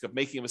risk of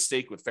making a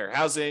mistake with fair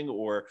housing,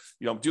 or,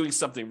 I'm doing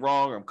something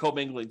wrong, or I'm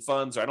commingling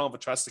funds, or I don't have a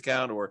trust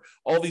account, or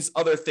all these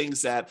other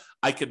things that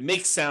I could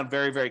make sound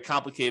very, very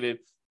complicated.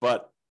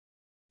 But,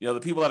 the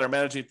people that are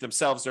managing it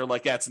themselves, they're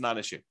like, yeah, it's a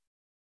non-issue.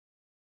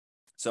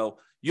 So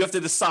you have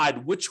to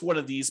decide which one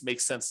of these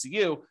makes sense to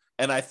you.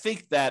 And I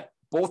think that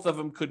both of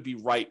them could be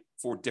right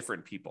for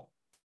different people.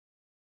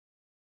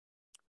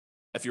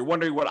 If you're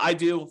wondering what I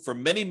do, for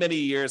many, many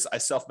years, I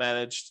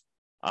self-managed.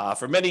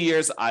 For many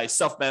years, I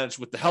self-managed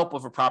with the help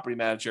of a property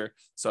manager.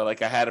 So I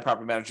had a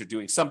property manager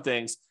doing some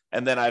things,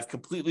 and then I've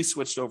completely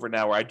switched over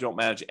now where I don't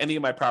manage any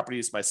of my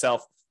properties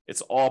myself.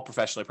 It's all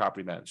professionally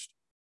property managed.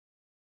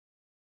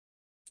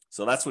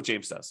 So that's what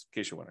James does,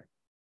 in case you're wondering.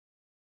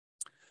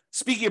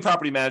 Speaking of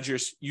property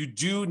managers, you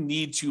do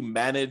need to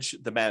manage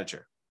the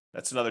manager.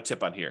 That's another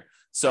tip on here.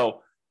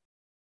 So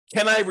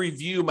can I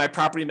review my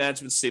property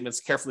management statements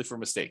carefully for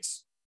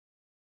mistakes?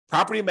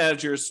 Property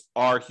managers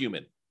are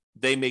human.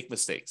 They make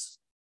mistakes.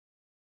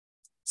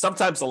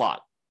 Sometimes a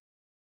lot,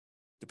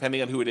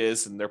 depending on who it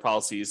is and their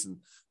policies and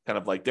kind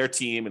of like their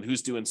team and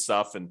who's doing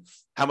stuff and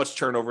how much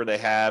turnover they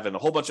have and a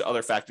whole bunch of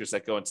other factors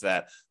that go into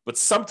that. But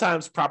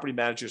sometimes property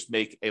managers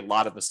make a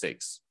lot of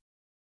mistakes.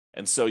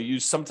 And so you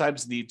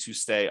sometimes need to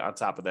stay on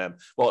top of them.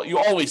 Well, you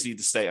always need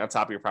to stay on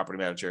top of your property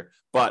manager,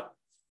 but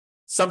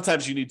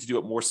sometimes you need to do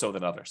it more so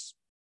than others.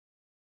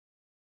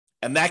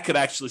 And that could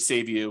actually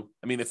save you.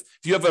 I mean, if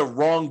you have a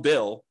wrong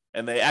bill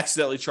and they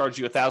accidentally charge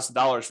you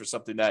 $1,000 for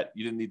something that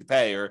you didn't need to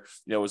pay, or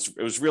it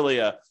was really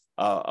a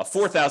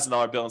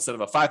 $4,000 bill instead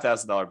of a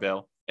 $5,000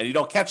 bill, and you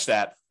don't catch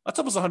that, that's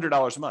almost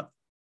 $100 a month.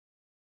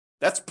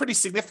 That's pretty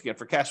significant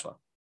for cash flow.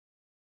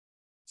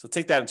 So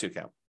take that into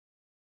account.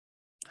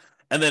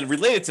 And then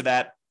related to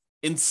that,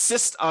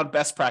 insist on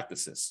best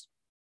practices.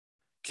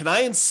 Can I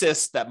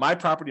insist that my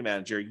property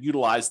manager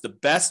utilize the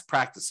best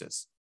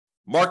practices?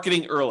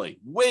 Marketing early,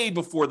 way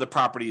before the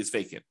property is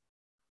vacant.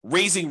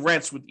 Raising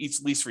rents with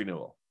each lease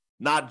renewal.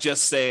 Not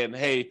just saying,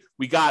 hey,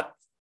 we got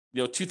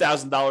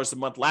 $2,000 a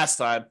month last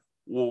time,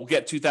 we'll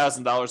get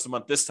 $2,000 a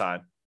month this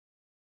time.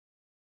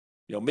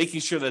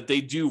 Making sure that they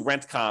do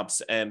rent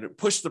comps and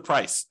push the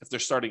price if they're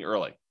starting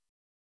early.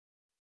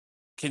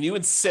 Can you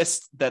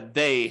insist that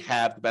they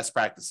have the best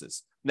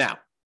practices? Now,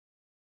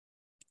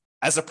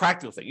 as a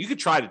practical thing, you could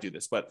try to do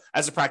this, but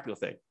as a practical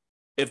thing,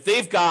 if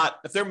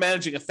they're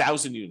managing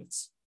 1,000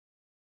 units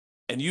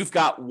and you've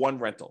got one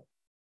rental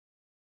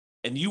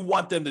and you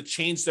want them to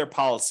change their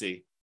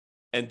policy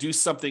and do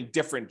something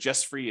different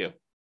just for you,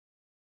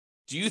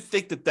 do you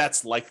think that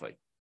that's likely?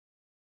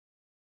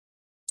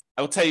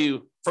 I will tell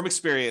you from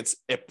experience,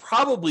 it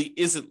probably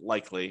isn't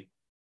likely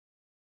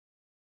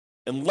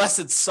unless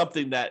it's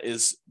something that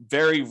is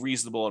very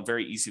reasonable and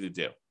very easy to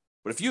do.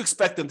 But if you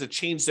expect them to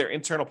change their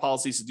internal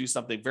policies to do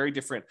something very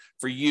different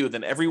for you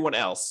than everyone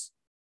else,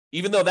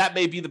 even though that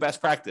may be the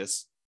best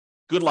practice,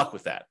 good luck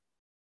with that.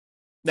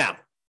 Now,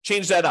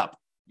 change that up.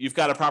 You've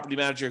got a property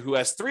manager who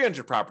has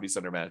 300 properties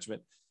under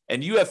management,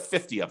 and you have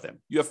 50 of them.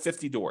 You have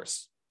 50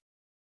 doors.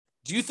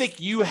 Do you think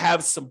you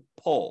have some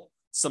pull,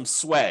 some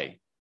sway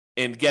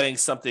in getting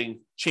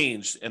something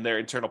changed in their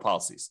internal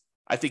policies?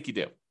 I think you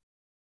do.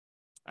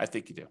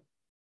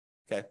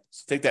 Okay,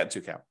 so take that into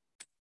account. All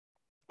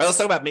right, let's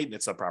talk about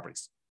maintenance on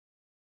properties.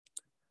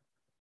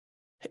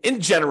 In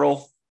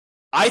general,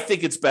 I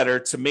think it's better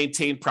to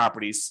maintain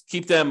properties,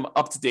 keep them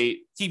up to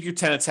date, keep your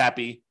tenants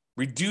happy,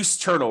 reduce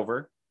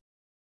turnover.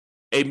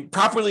 A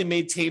properly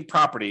maintained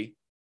property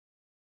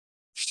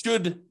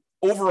should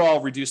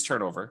overall reduce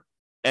turnover,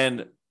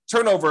 and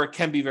turnover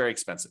can be very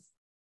expensive.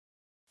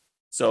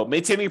 So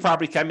maintaining your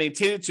property, can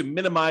maintain it to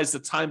minimize the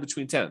time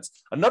between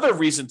tenants. Another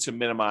reason to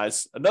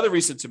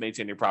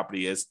maintain your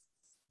property is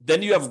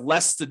then you have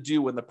less to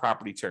do when the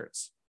property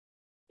turns.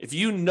 If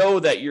you know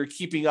that you're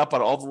keeping up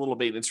on all the little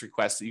maintenance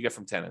requests that you get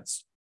from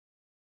tenants,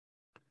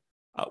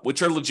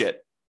 which are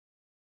legit,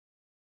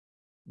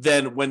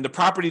 then when the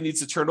property needs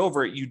to turn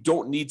over, you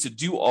don't need to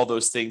do all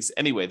those things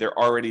anyway. They're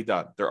already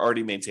done. They're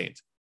already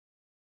maintained.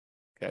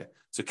 Okay.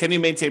 So can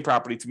you maintain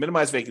property to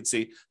minimize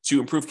vacancy,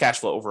 to improve cash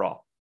flow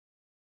overall?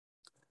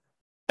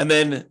 And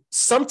then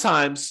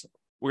sometimes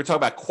we're going to talk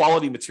about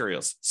quality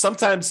materials.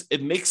 Sometimes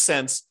it makes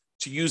sense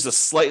to use a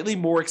slightly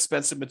more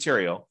expensive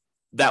material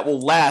that will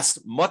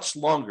last much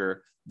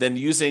longer than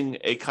using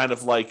a kind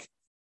of like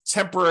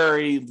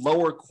temporary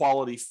lower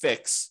quality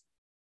fix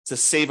to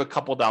save a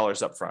couple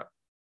dollars up front.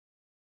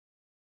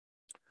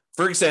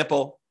 For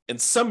example, in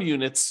some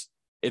units,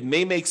 it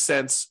may make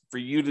sense for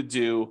you to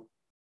do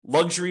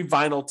luxury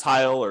vinyl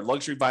tile or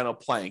luxury vinyl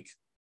plank,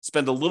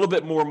 spend a little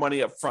bit more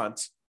money up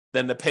front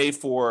than to pay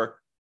for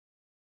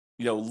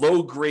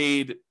low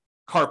grade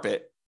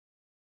carpet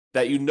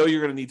that you know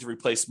you're going to need to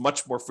replace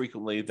much more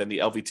frequently than the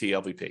LVT,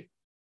 LVP.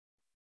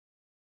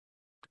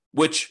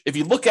 Which, if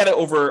you look at it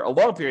over a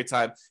long period of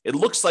time, it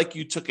looks like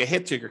you took a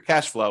hit to your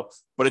cash flow.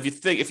 But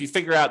if you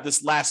figure out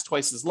this lasts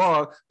twice as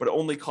long, but it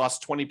only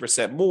costs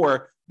 20%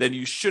 more, then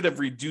you should have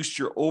reduced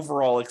your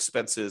overall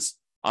expenses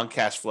on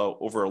cash flow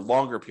over a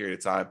longer period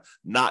of time,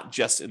 not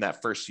just in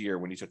that first year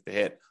when you took the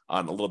hit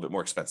on a little bit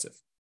more expensive.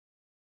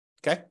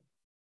 Okay.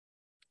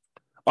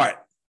 All right.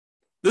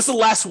 This is the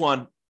last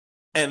one.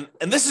 And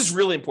this is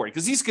really important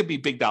because these could be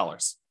big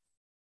dollars.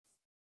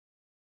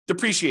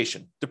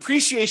 Depreciation.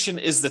 Depreciation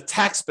is the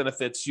tax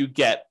benefits you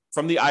get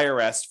from the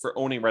IRS for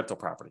owning rental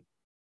property.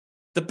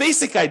 The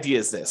basic idea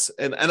is this,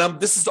 and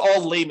this is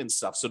all layman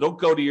stuff. So don't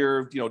go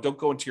to don't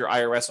go into your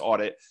IRS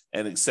audit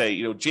and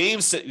say,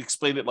 James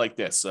explained it like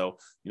this. So,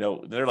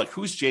 they're like,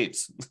 who's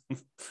James?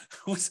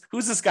 who's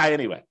this guy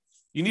anyway?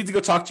 You need to go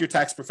talk to your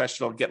tax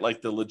professional and get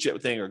like the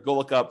legit thing, or go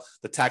look up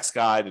the tax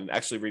guide and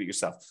actually read it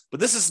yourself. But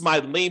this is my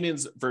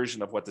layman's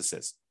version of what this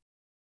is.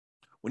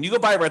 When you go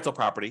buy a rental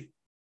property,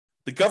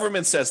 the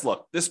government says,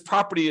 look, this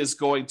property is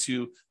going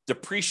to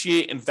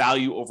depreciate in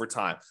value over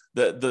time.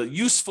 The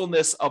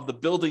usefulness of the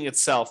building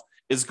itself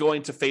is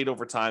going to fade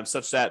over time,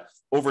 such that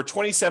over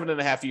 27 and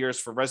a half years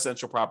for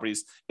residential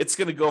properties, it's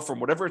going to go from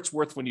whatever it's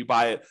worth when you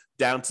buy it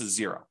down to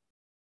zero.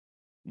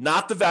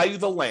 Not the value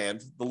of the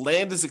land. The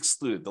land is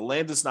excluded. The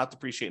land does not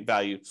depreciate in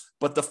value,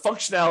 but the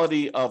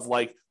functionality of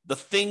like the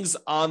things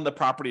on the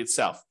property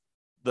itself,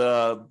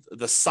 the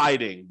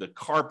siding, the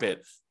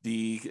carpet,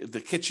 the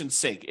kitchen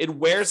sink, it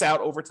wears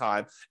out over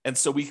time. And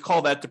so we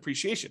call that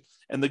depreciation.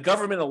 And the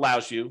government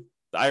allows you,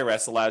 the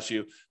IRS allows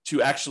you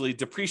to actually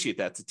depreciate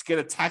that, to get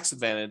a tax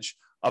advantage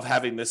of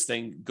having this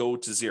thing go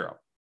to zero.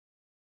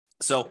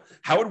 So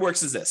how it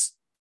works is this.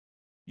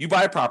 You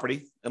buy a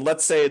property, and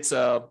let's say it's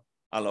a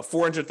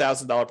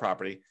 $400,000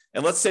 property.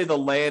 And let's say the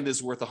land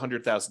is worth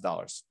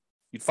 $100,000.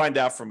 You'd find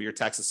out from your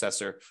tax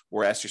assessor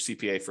or ask your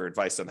CPA for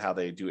advice on how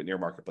they do it in your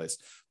marketplace.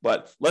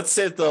 But let's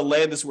say that the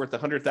land is worth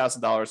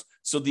 $100,000.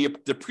 So the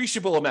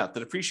depreciable amount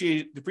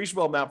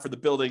for the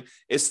building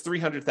is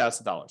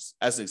 $300,000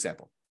 as an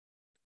example.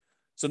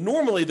 So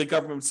normally the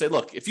government would say,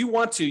 look, if you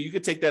want to, you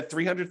could take that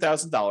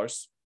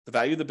 $300,000, the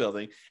value of the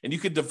building, and you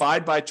could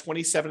divide by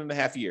 27 and a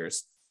half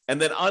years.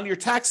 And then on your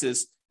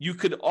taxes, you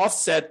could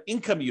offset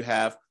income you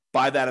have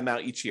by that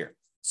amount each year.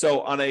 So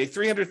on a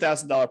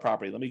 $300,000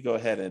 property, let me go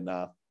ahead and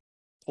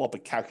pull up a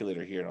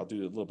calculator here, and I'll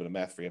do a little bit of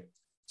math for you.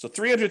 So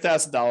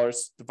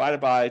 $300,000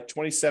 divided by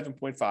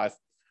 27.5.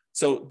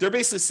 So they're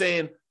basically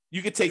saying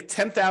you could take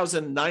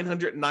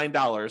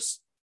 $10,909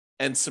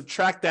 and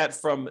subtract that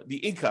from the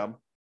income.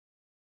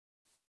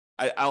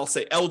 I'll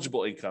say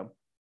eligible income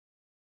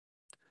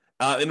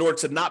in order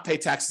to not pay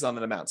taxes on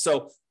that amount.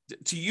 So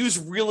to use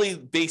really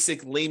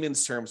basic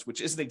layman's terms,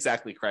 which isn't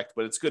exactly correct,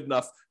 but it's good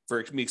enough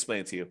for me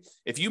explaining to you.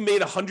 If you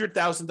made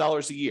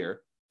 $100,000 a year,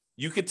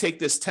 you could take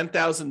this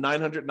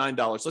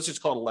 $10,909. Let's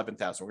just call it $11,000.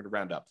 We're going to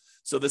round up.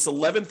 So this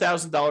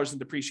 $11,000 in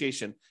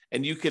depreciation,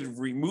 and you could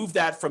remove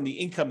that from the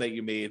income that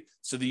you made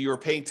so that you're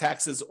paying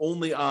taxes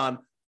only on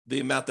the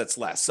amount that's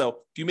less. So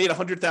if you made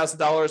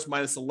 $100,000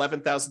 minus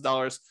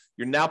 $11,000,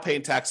 you're now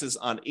paying taxes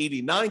on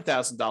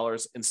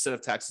 $89,000 instead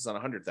of taxes on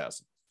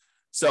 $100,000.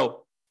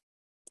 So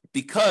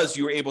because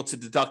you were able to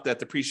deduct that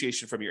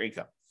depreciation from your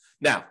income.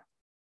 Now,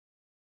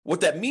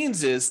 what that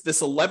means is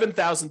this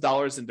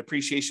 $11,000 in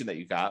depreciation that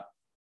you got,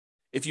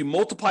 if you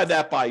multiply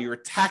that by your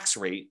tax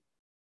rate,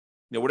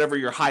 whatever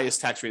your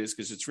highest tax rate is,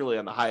 because it's really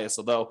on the highest,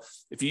 although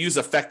if you use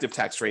effective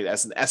tax rate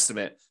as an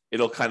estimate,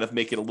 it'll kind of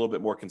make it a little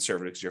bit more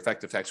conservative because your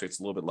effective tax rate is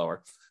a little bit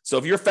lower. So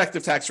if your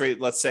effective tax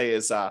rate, let's say,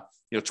 is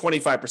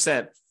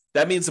 25%,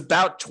 that means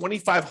about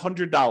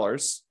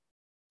 $2,500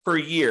 per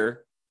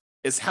year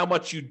is how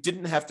much you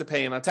didn't have to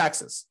pay in on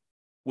taxes,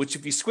 which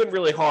if you squint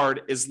really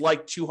hard is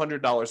like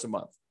 $200 a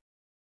month.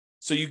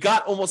 So you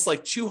got almost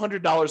like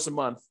 $200 a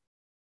month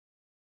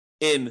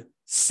in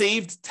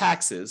saved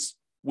taxes,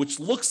 which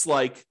looks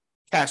like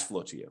cash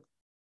flow to you.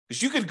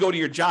 Because you could go to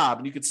your job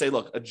and you could say,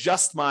 look,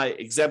 adjust my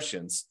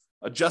exemptions,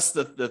 adjust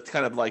the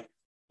kind of like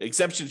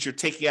exemptions you're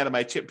taking out of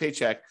my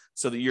paycheck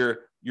so that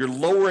you're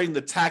lowering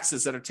the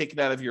taxes that are taken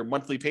out of your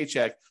monthly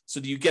paycheck so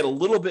that you get a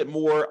little bit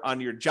more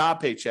on your job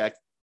paycheck,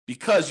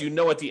 because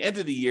at the end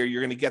of the year,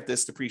 you're going to get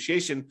this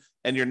depreciation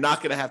and you're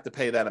not going to have to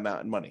pay that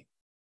amount in money.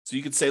 So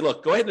you could say,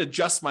 look, go ahead and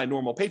adjust my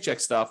normal paycheck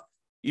stuff,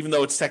 even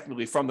though it's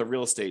technically from the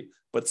real estate.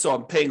 But so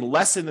I'm paying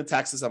less in the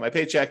taxes on my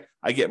paycheck.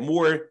 I get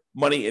more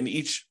money in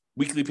each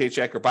weekly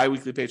paycheck or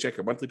biweekly paycheck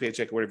or monthly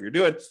paycheck or whatever you're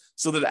doing,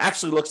 so that it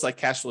actually looks like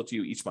cash flow to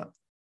you each month.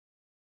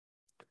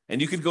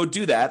 And you could go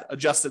do that,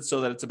 adjust it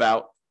so that it's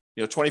about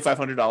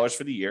 $2,500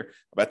 for the year,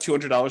 about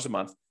 $200 a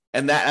month.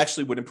 And that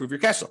actually would improve your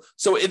cash flow.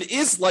 So it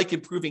is like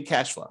improving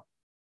cash flow,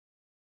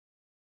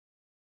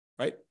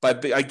 right?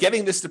 By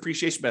getting this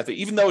depreciation benefit,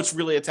 even though it's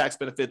really a tax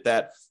benefit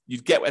that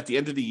you'd get at the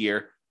end of the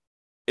year,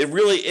 it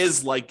really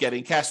is like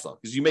getting cash flow,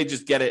 because you may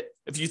just get it.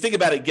 If you think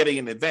about it, getting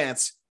in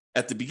advance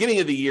at the beginning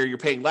of the year, you're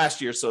paying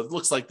last year. So it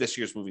looks like this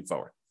year's moving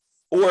forward.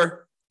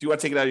 Or if you want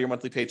to take it out of your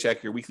monthly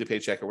paycheck, your weekly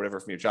paycheck or whatever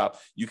from your job,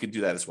 you can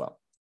do that as well.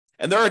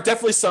 And there are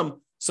definitely some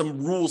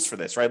rules for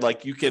this, right?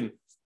 Like if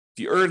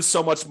you earn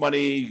so much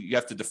money, you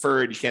have to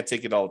defer it. You can't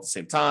take it all at the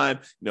same time.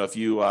 If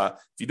you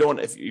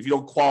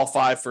don't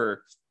qualify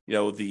for,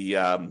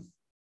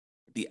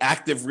 the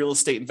active real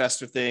estate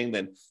investor thing,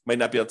 then you might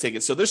not be able to take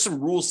it. So there's some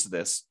rules to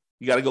this.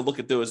 You got to go look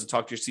at those and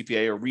talk to your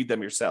CPA or read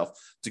them yourself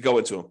to go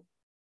into them.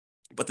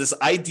 But this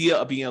idea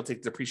of being able to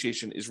take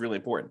depreciation is really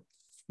important.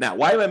 Now,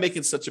 why am I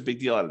making such a big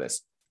deal out of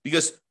this?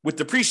 Because with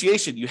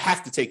depreciation, you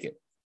have to take it.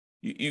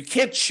 You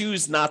can't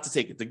choose not to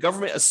take it. The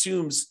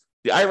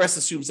IRS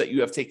assumes that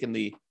you have taken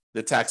the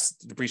tax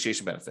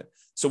depreciation benefit.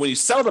 So when you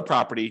sell the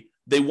property,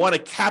 they want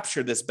to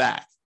capture this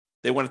back.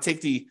 They want to take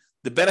the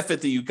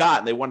benefit that you got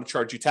and they want to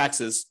charge you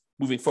taxes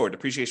moving forward,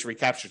 depreciation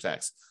recapture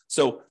tax.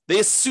 So they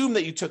assume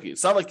that you took it.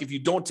 It's not like if you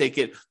don't take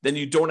it, then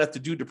you don't have to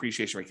do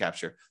depreciation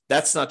recapture.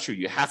 That's not true.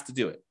 You have to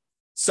do it.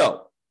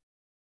 So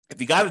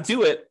if you got to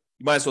do it,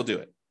 you might as well do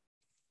it.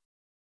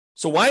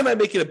 So why am I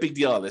making a big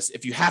deal out of this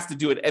if you have to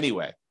do it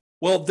anyway?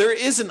 Well, there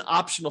is an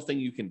optional thing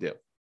you can do.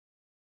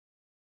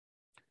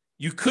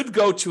 You could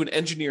go to an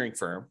engineering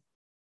firm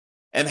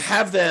and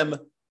have them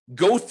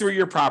go through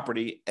your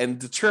property and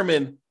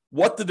determine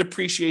what the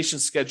depreciation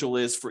schedule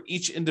is for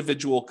each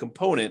individual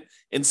component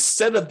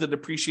instead of the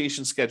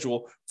depreciation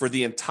schedule for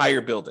the entire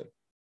building.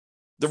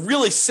 The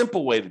really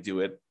simple way to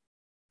do it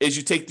is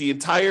you take the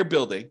entire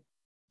building,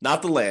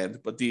 not the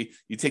land, but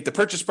you take the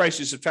purchase price,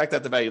 you subtract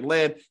out the value of the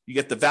land, you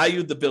get the value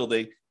of the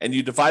building, and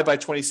you divide by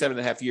 27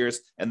 and a half years,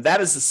 and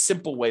that is a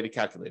simple way to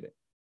calculate it.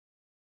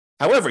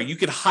 However, you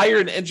could hire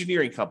an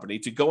engineering company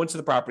to go into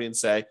the property and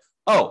say,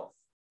 oh,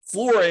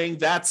 flooring,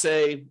 that's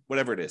a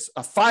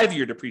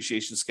 5-year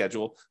depreciation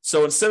schedule.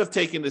 So instead of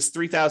taking this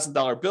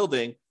 $3,000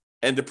 building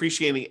and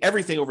depreciating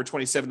everything over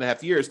 27 and a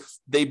half years,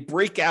 they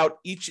break out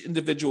each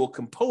individual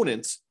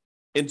component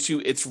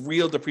into its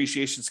real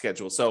depreciation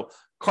schedule. So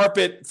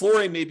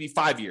flooring may be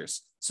 5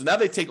 years. So now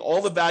they take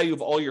all the value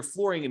of all your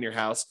flooring in your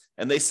house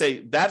and they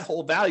say that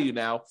whole value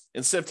now,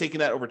 instead of taking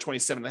that over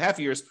 27 and a half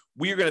years,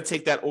 we are going to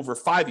take that over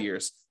 5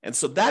 years. And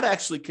so that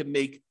actually can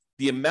make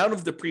the amount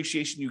of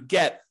depreciation you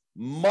get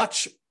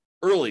much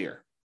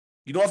earlier.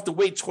 You don't have to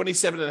wait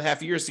 27 and a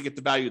half years to get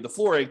the value of the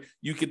flooring.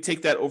 You can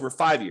take that over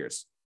 5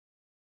 years,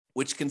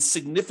 which can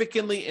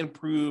significantly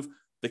improve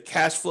the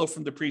cash flow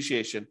from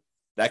depreciation,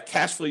 that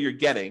cash flow you're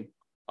getting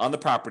on the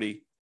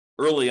property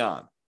early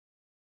on.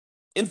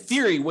 In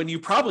theory, when you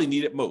probably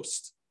need it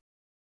most.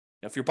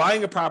 Now, if you're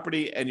buying a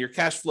property and your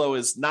cash flow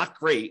is not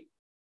great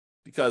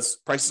because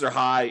prices are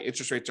high,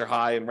 interest rates are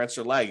high, and rents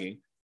are lagging,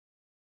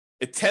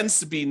 it tends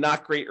to be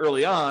not great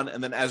early on.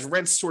 And then as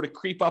rents sort of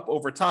creep up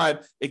over time,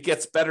 it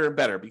gets better and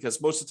better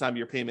because most of the time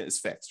your payment is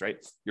fixed, right?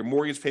 Your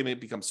mortgage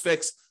payment becomes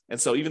fixed. And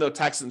so even though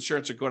tax and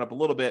insurance are going up a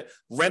little bit,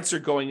 rents are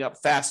going up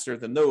faster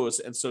than those.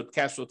 And so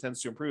cash flow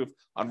tends to improve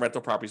on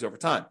rental properties over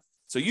time.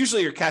 So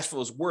usually your cash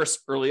flow is worse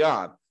early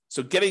on.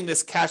 So getting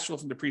this cash flow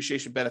from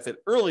depreciation benefit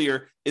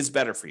earlier is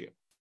better for you.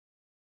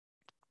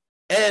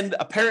 And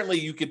apparently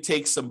you could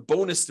take some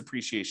bonus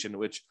depreciation,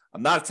 which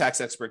I'm not a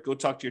tax expert. Go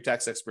talk to your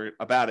tax expert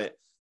about it.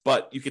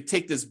 But you could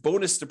take this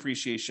bonus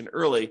depreciation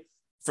early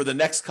for the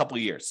next couple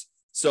of years.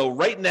 So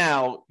right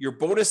now, your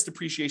bonus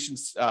depreciation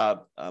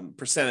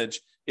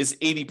percentage is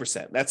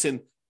 80%. That's in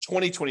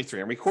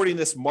 2023. I'm recording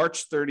this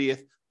March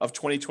 30th of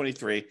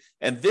 2023.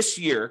 And this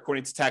year,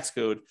 according to tax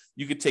code,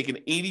 you could take an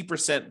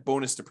 80%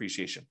 bonus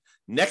depreciation.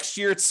 Next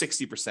year, it's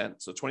 60%.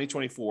 So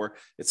 2024,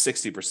 it's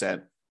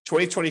 60%.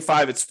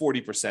 2025, it's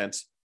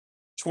 40%.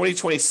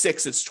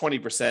 2026, it's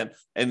 20%.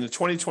 And in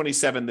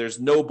 2027, there's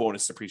no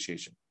bonus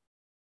depreciation.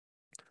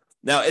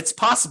 Now, it's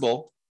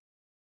possible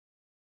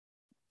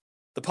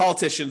the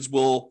politicians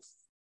will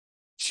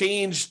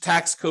change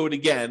tax code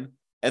again,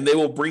 and they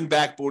will bring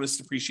back bonus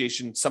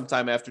depreciation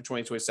sometime after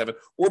 2027,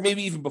 or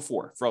maybe even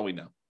before, for all we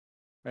know,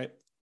 right?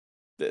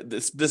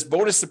 This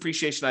bonus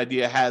depreciation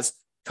idea has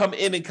come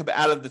in and come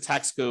out of the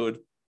tax code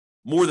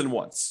more than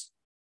once.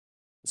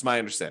 It's my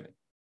understanding.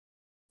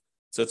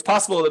 So it's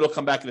possible that it'll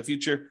come back in the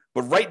future,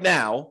 but right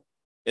now,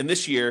 in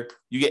this year,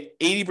 you get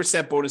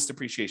 80% bonus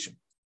depreciation.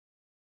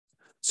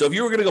 So if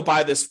you were going to go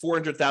buy this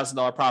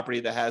 $400,000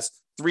 property that has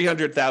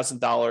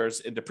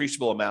 $300,000 in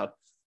depreciable amount,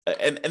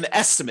 an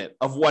estimate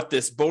of what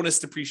this bonus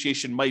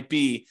depreciation might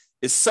be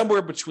is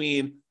somewhere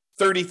between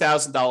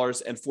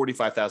 $30,000 and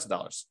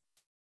 $45,000.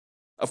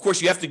 Of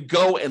course, you have to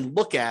go and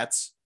look at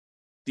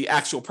the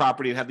actual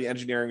property and have the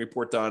engineering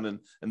report done, and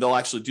they'll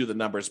actually do the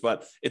numbers.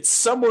 But it's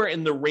somewhere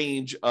in the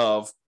range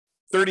of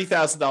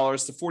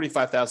 $30,000 to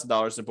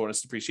 $45,000 in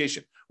bonus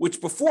depreciation,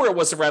 which before it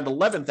was around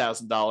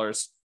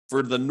 $11,000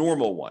 for the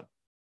normal one.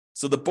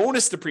 So the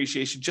bonus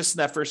depreciation just in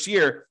that first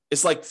year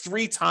is like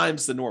 3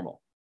 times the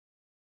normal.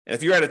 And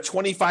if you're at a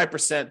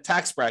 25%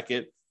 tax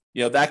bracket,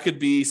 that could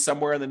be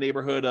somewhere in the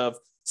neighborhood of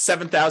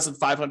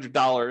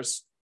 $7,500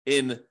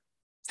 in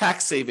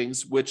tax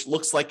savings, which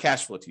looks like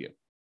cash flow to you.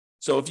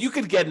 So if you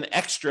could get an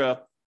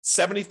extra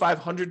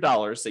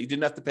 $7,500 that you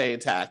didn't have to pay in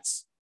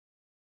tax,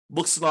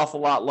 looks an awful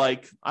lot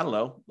like, I don't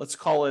know, let's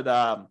call it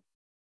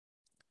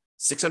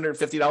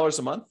 $650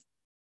 a month.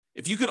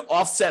 If you could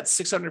offset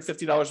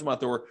 $650 a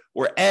month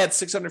or add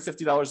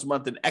 $650 a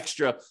month in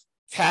extra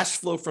cash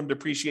flow from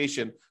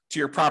depreciation to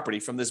your property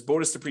from this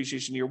bonus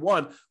depreciation year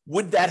one,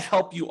 would that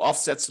help you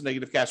offset some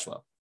negative cash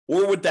flow?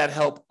 Or would that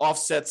help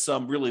offset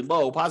some really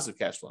low positive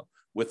cash flow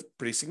with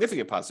pretty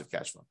significant positive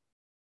cash flow?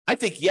 I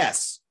think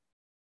yes.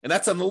 And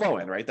that's on the low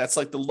end, right? That's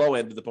like the low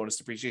end of the bonus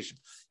depreciation.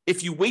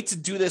 If you wait to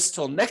do this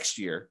till next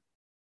year,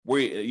 where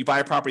you buy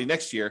a property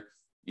next year,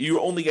 you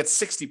only get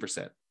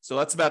 60%. So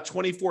that's about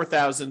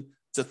 $24,000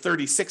 to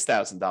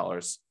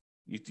 $36,000.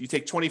 You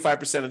take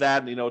 25% of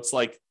that, and it's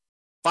like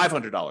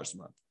 $500 a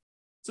month.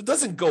 So it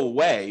doesn't go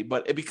away,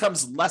 but it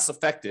becomes less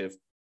effective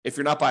if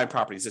you're not buying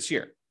properties this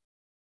year.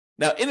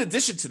 Now, in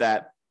addition to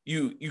that,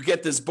 you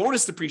get this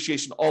bonus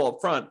depreciation all up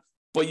front,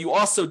 but you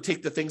also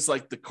take the things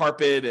like the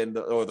carpet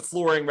or the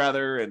flooring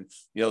rather, and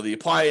the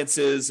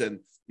appliances and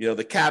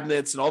the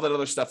cabinets and all that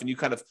other stuff, and you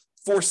kind of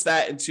force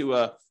that into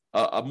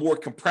a more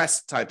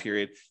compressed time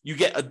period. You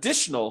get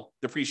additional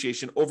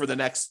depreciation over the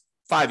next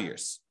 5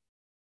 years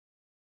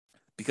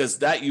because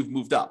that you've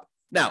moved up.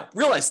 Now,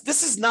 realize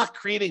this is not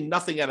creating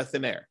nothing out of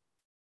thin air.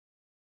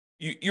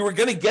 You were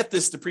going to get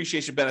this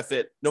depreciation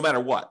benefit no matter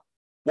what.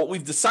 What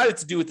we've decided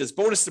to do with this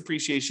bonus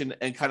depreciation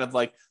and kind of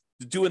like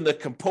doing the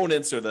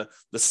components or the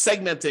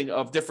segmenting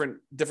of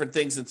different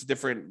things into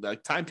different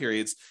time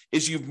periods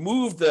is you've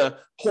moved the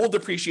whole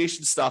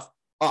depreciation stuff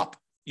up.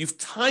 You've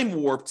time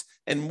warped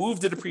and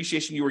moved the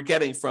depreciation you were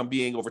getting from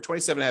being over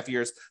 27 and a half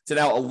years to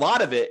now a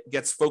lot of it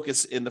gets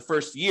focused in the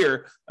first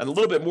year and a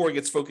little bit more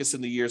gets focused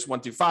in the years 1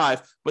 through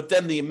 5. But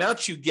then the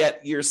amount you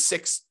get years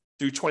 6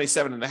 through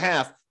 27 and a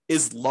half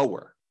is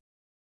lower.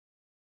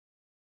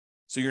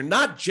 So you're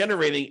not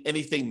generating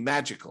anything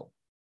magical.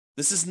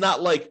 This is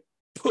not like,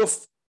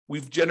 poof,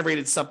 we've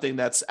generated something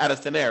that's out of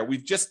thin air.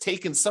 We've just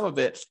taken some of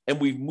it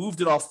and we've moved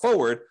it all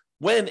forward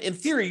when, in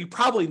theory, you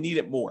probably need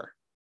it more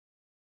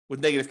with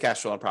negative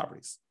cash flow on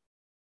properties.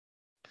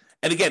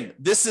 And again,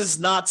 this is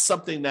not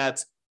something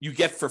that you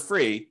get for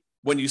free.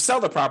 When you sell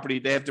the property,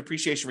 they have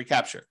depreciation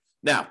recapture.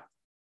 Now,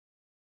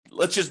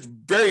 let's just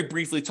very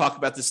briefly talk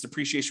about this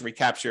depreciation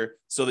recapture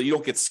so that you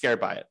don't get scared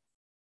by it.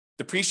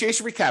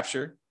 Depreciation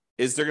recapture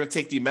is they're going to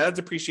take the amount of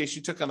depreciation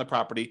you took on the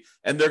property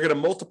and they're going to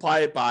multiply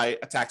it by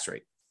a tax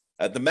rate.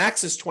 The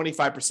max is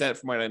 25%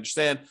 from what I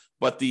understand,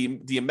 but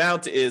the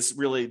amount is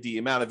really the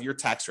amount of your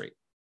tax rate.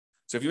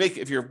 So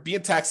if you're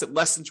being taxed at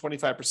less than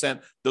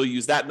 25%, they'll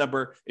use that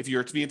number. If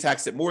you're being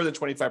taxed at more than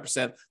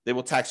 25%, they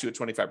will tax you at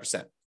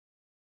 25%.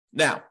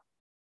 Now,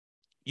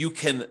 you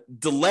can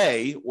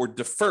delay or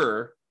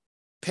defer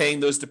paying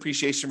those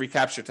depreciation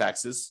recapture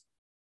taxes,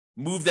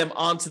 move them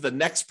onto the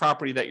next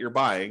property that you're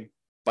buying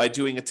by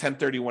doing a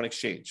 1031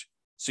 exchange.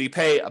 So you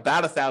pay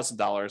about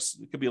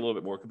 $1,000. It could be a little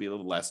bit more, it could be a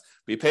little less,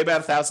 but you pay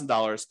about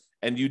 $1,000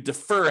 and you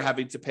defer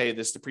having to pay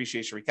this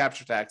depreciation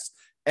recapture tax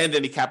and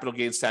any capital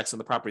gains tax on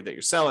the property that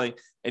you're selling,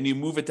 and you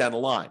move it down the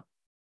line.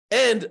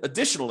 And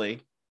additionally,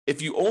 if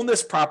you own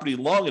this property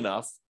long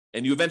enough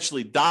and you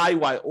eventually die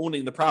while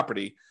owning the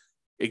property,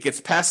 it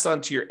gets passed on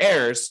to your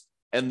heirs,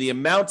 and the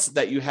amounts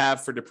that you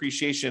have for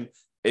depreciation,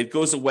 it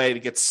goes away and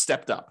it gets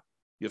stepped up.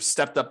 You have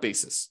stepped up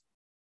basis.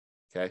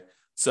 Okay.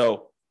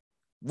 So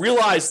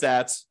realize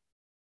that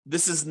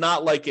this is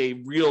not like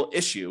a real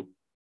issue.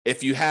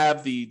 If you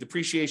have the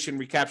depreciation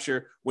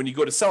recapture, when you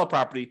go to sell a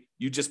property,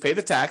 you just pay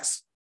the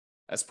tax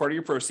as part of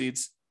your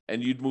proceeds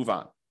and you'd move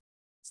on.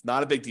 It's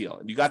not a big deal.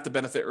 And you got the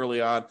benefit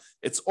early on.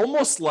 It's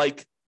almost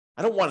like,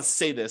 I don't want to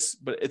say this,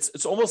 but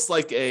it's almost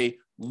like a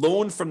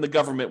loan from the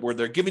government where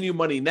they're giving you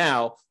money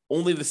now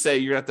only to say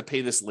you're going to have to pay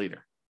this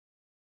later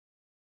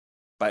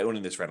by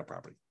owning this rental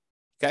property.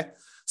 Okay.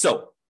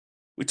 So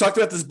we talked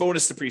about this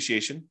bonus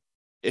depreciation.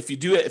 If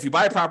you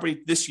buy a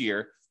property this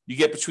year, you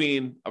get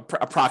between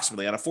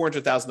approximately on a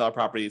 $400,000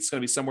 property, it's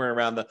going to be somewhere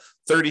around the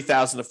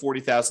 $30,000 to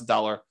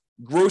 $40,000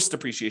 gross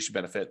depreciation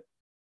benefit.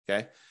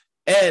 Okay.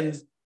 And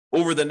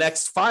over the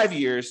next 5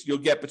 years, you'll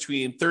get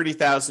between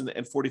 $30,000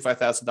 and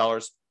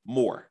 $45,000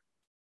 more.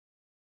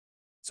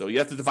 So you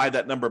have to divide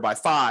that number by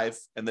 5,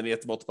 and then you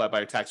have to multiply by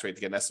your tax rate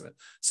to get an estimate.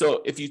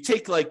 So if you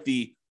take like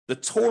the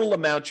total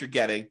amount you're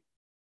getting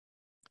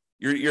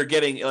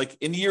like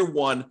in year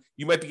one,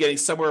 you might be getting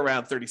somewhere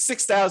around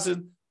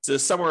 $36,000 to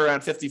somewhere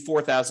around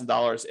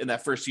 $54,000 in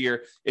that first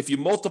year. If you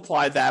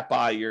multiply that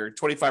by your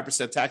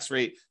 25% tax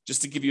rate,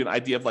 just to give you an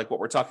idea of like what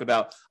we're talking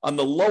about, on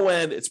the low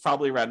end, it's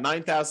probably around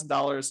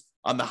 $9,000.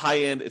 On the high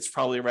end, it's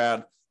probably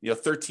around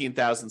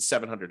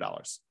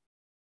 $13,700.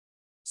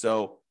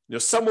 So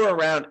somewhere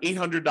around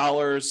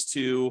 $800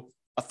 to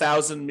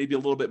 $1,000, maybe a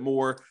little bit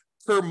more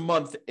per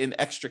month in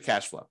extra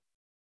cash flow.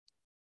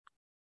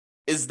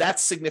 Is that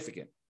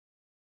significant?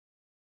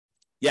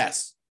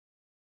 Yes,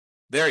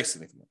 very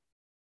significant.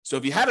 So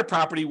if you had a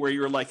property where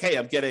you were like, hey,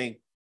 I'm getting,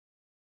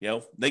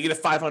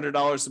 negative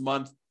 $500 a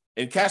month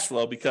in cash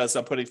flow because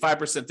I'm putting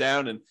 5%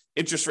 down and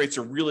interest rates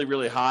are really,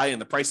 really high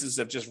and the prices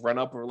have just run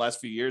up over the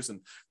last few years and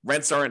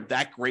rents aren't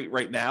that great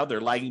right now.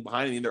 They're lagging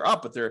behind. I mean, they're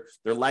up, but they're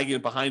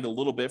lagging behind a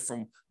little bit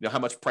from how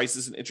much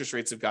prices and interest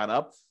rates have gone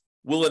up.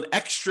 Will an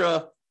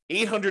extra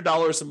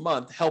 $800 a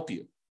month help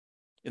you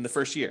in the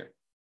first year?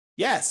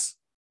 Yes.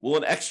 Will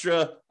an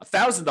extra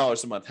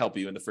 $1,000 a month help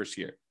you in the first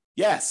year?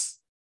 Yes.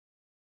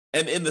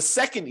 And in the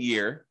second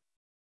year,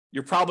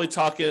 you're probably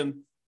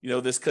talking,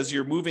 this because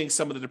you're moving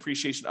some of the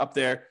depreciation up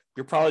there.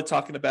 You're probably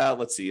talking about,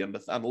 let's see, on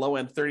the low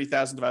end,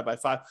 30,000 divided by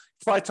 5.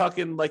 You're probably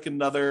talking like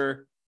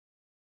another,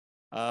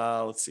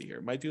 let's see here.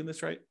 Am I doing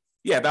this right?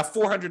 Yeah, about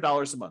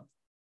 $400 a month.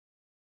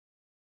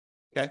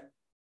 Okay.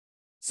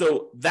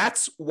 So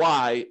that's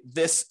why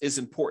this is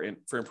important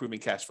for improving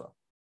cash flow.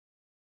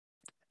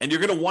 And you're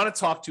going to want to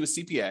talk to a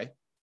CPA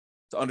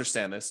to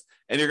understand this.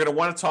 And you're going to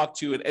want to talk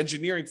to an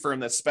engineering firm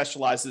that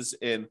specializes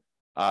in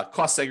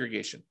cost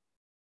segregation.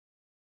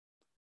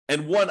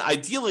 And one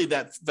ideally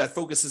that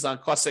focuses on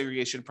cost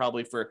segregation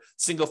probably for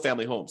single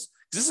family homes.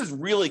 This is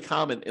really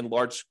common in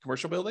large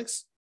commercial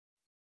buildings,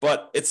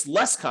 but it's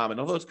less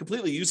common, although it's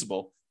completely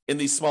usable in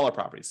these smaller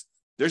properties.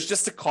 There's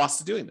just a cost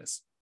to doing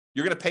this.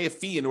 You're going to pay a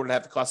fee in order to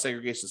have the cost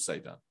segregation study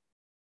done,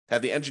 to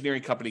have the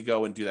engineering company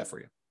go and do that for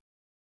you.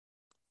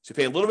 So you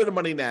pay a little bit of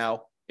money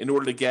now in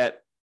order to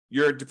get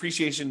your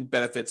depreciation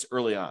benefits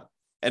early on.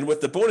 And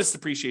with the bonus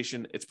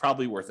depreciation, it's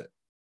probably worth it.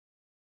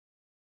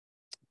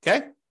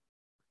 Okay?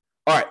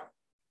 All right.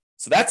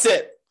 So that's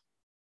it.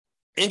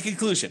 In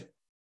conclusion,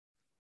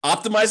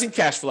 optimizing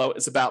cash flow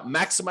is about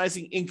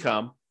maximizing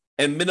income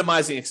and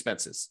minimizing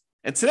expenses.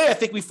 And today, I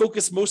think we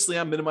focus mostly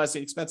on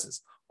minimizing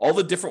expenses, all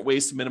the different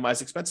ways to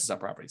minimize expenses on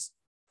properties.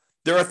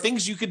 There are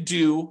things you could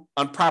do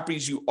on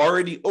properties you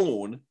already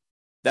own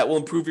that will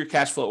improve your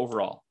cash flow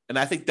overall. And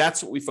I think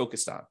that's what we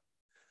focused on.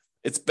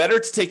 It's better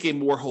to take a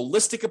more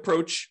holistic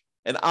approach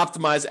and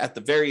optimize at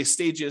the various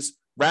stages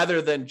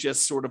rather than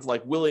just sort of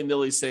like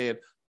willy-nilly saying,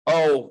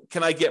 oh,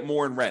 can I get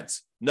more in rent?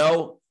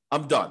 No,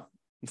 I'm done.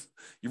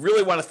 You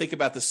really want to think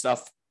about this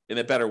stuff in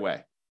a better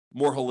way,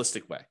 more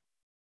holistic way.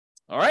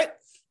 All right.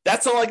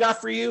 That's all I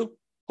got for you.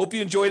 Hope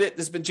you enjoyed it.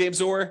 This has been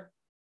James Orr.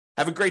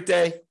 Have a great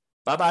day.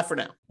 Bye-bye for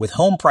now. With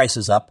home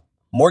prices up,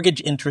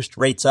 mortgage interest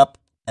rates up,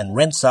 and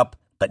rents up,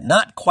 but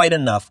not quite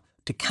enough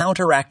to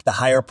counteract the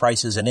higher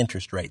prices and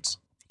interest rates,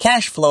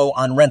 cash flow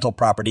on rental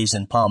properties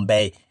in Palm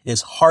Bay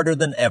is harder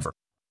than ever.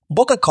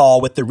 Book a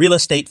call with the Real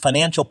Estate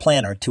Financial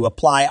Planner to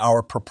apply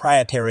our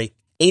proprietary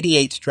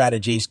 88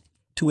 strategies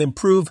to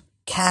improve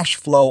cash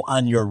flow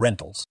on your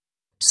rentals.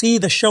 See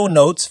the show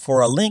notes for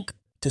a link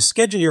to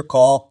schedule your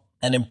call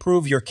and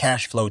improve your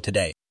cash flow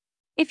today.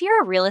 If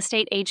you're a real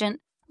estate agent,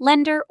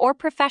 lender, or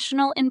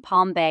professional in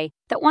Palm Bay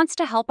that wants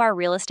to help our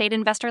real estate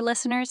investor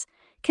listeners,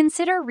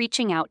 consider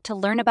reaching out to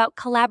learn about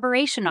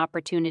collaboration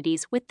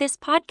opportunities with this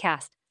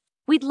podcast.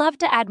 We'd love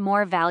to add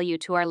more value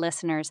to our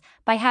listeners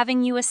by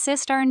having you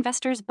assist our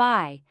investors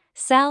buy,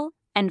 sell,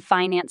 and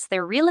finance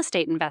their real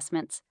estate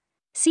investments.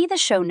 See the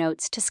show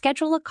notes to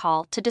schedule a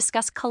call to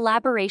discuss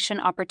collaboration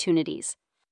opportunities.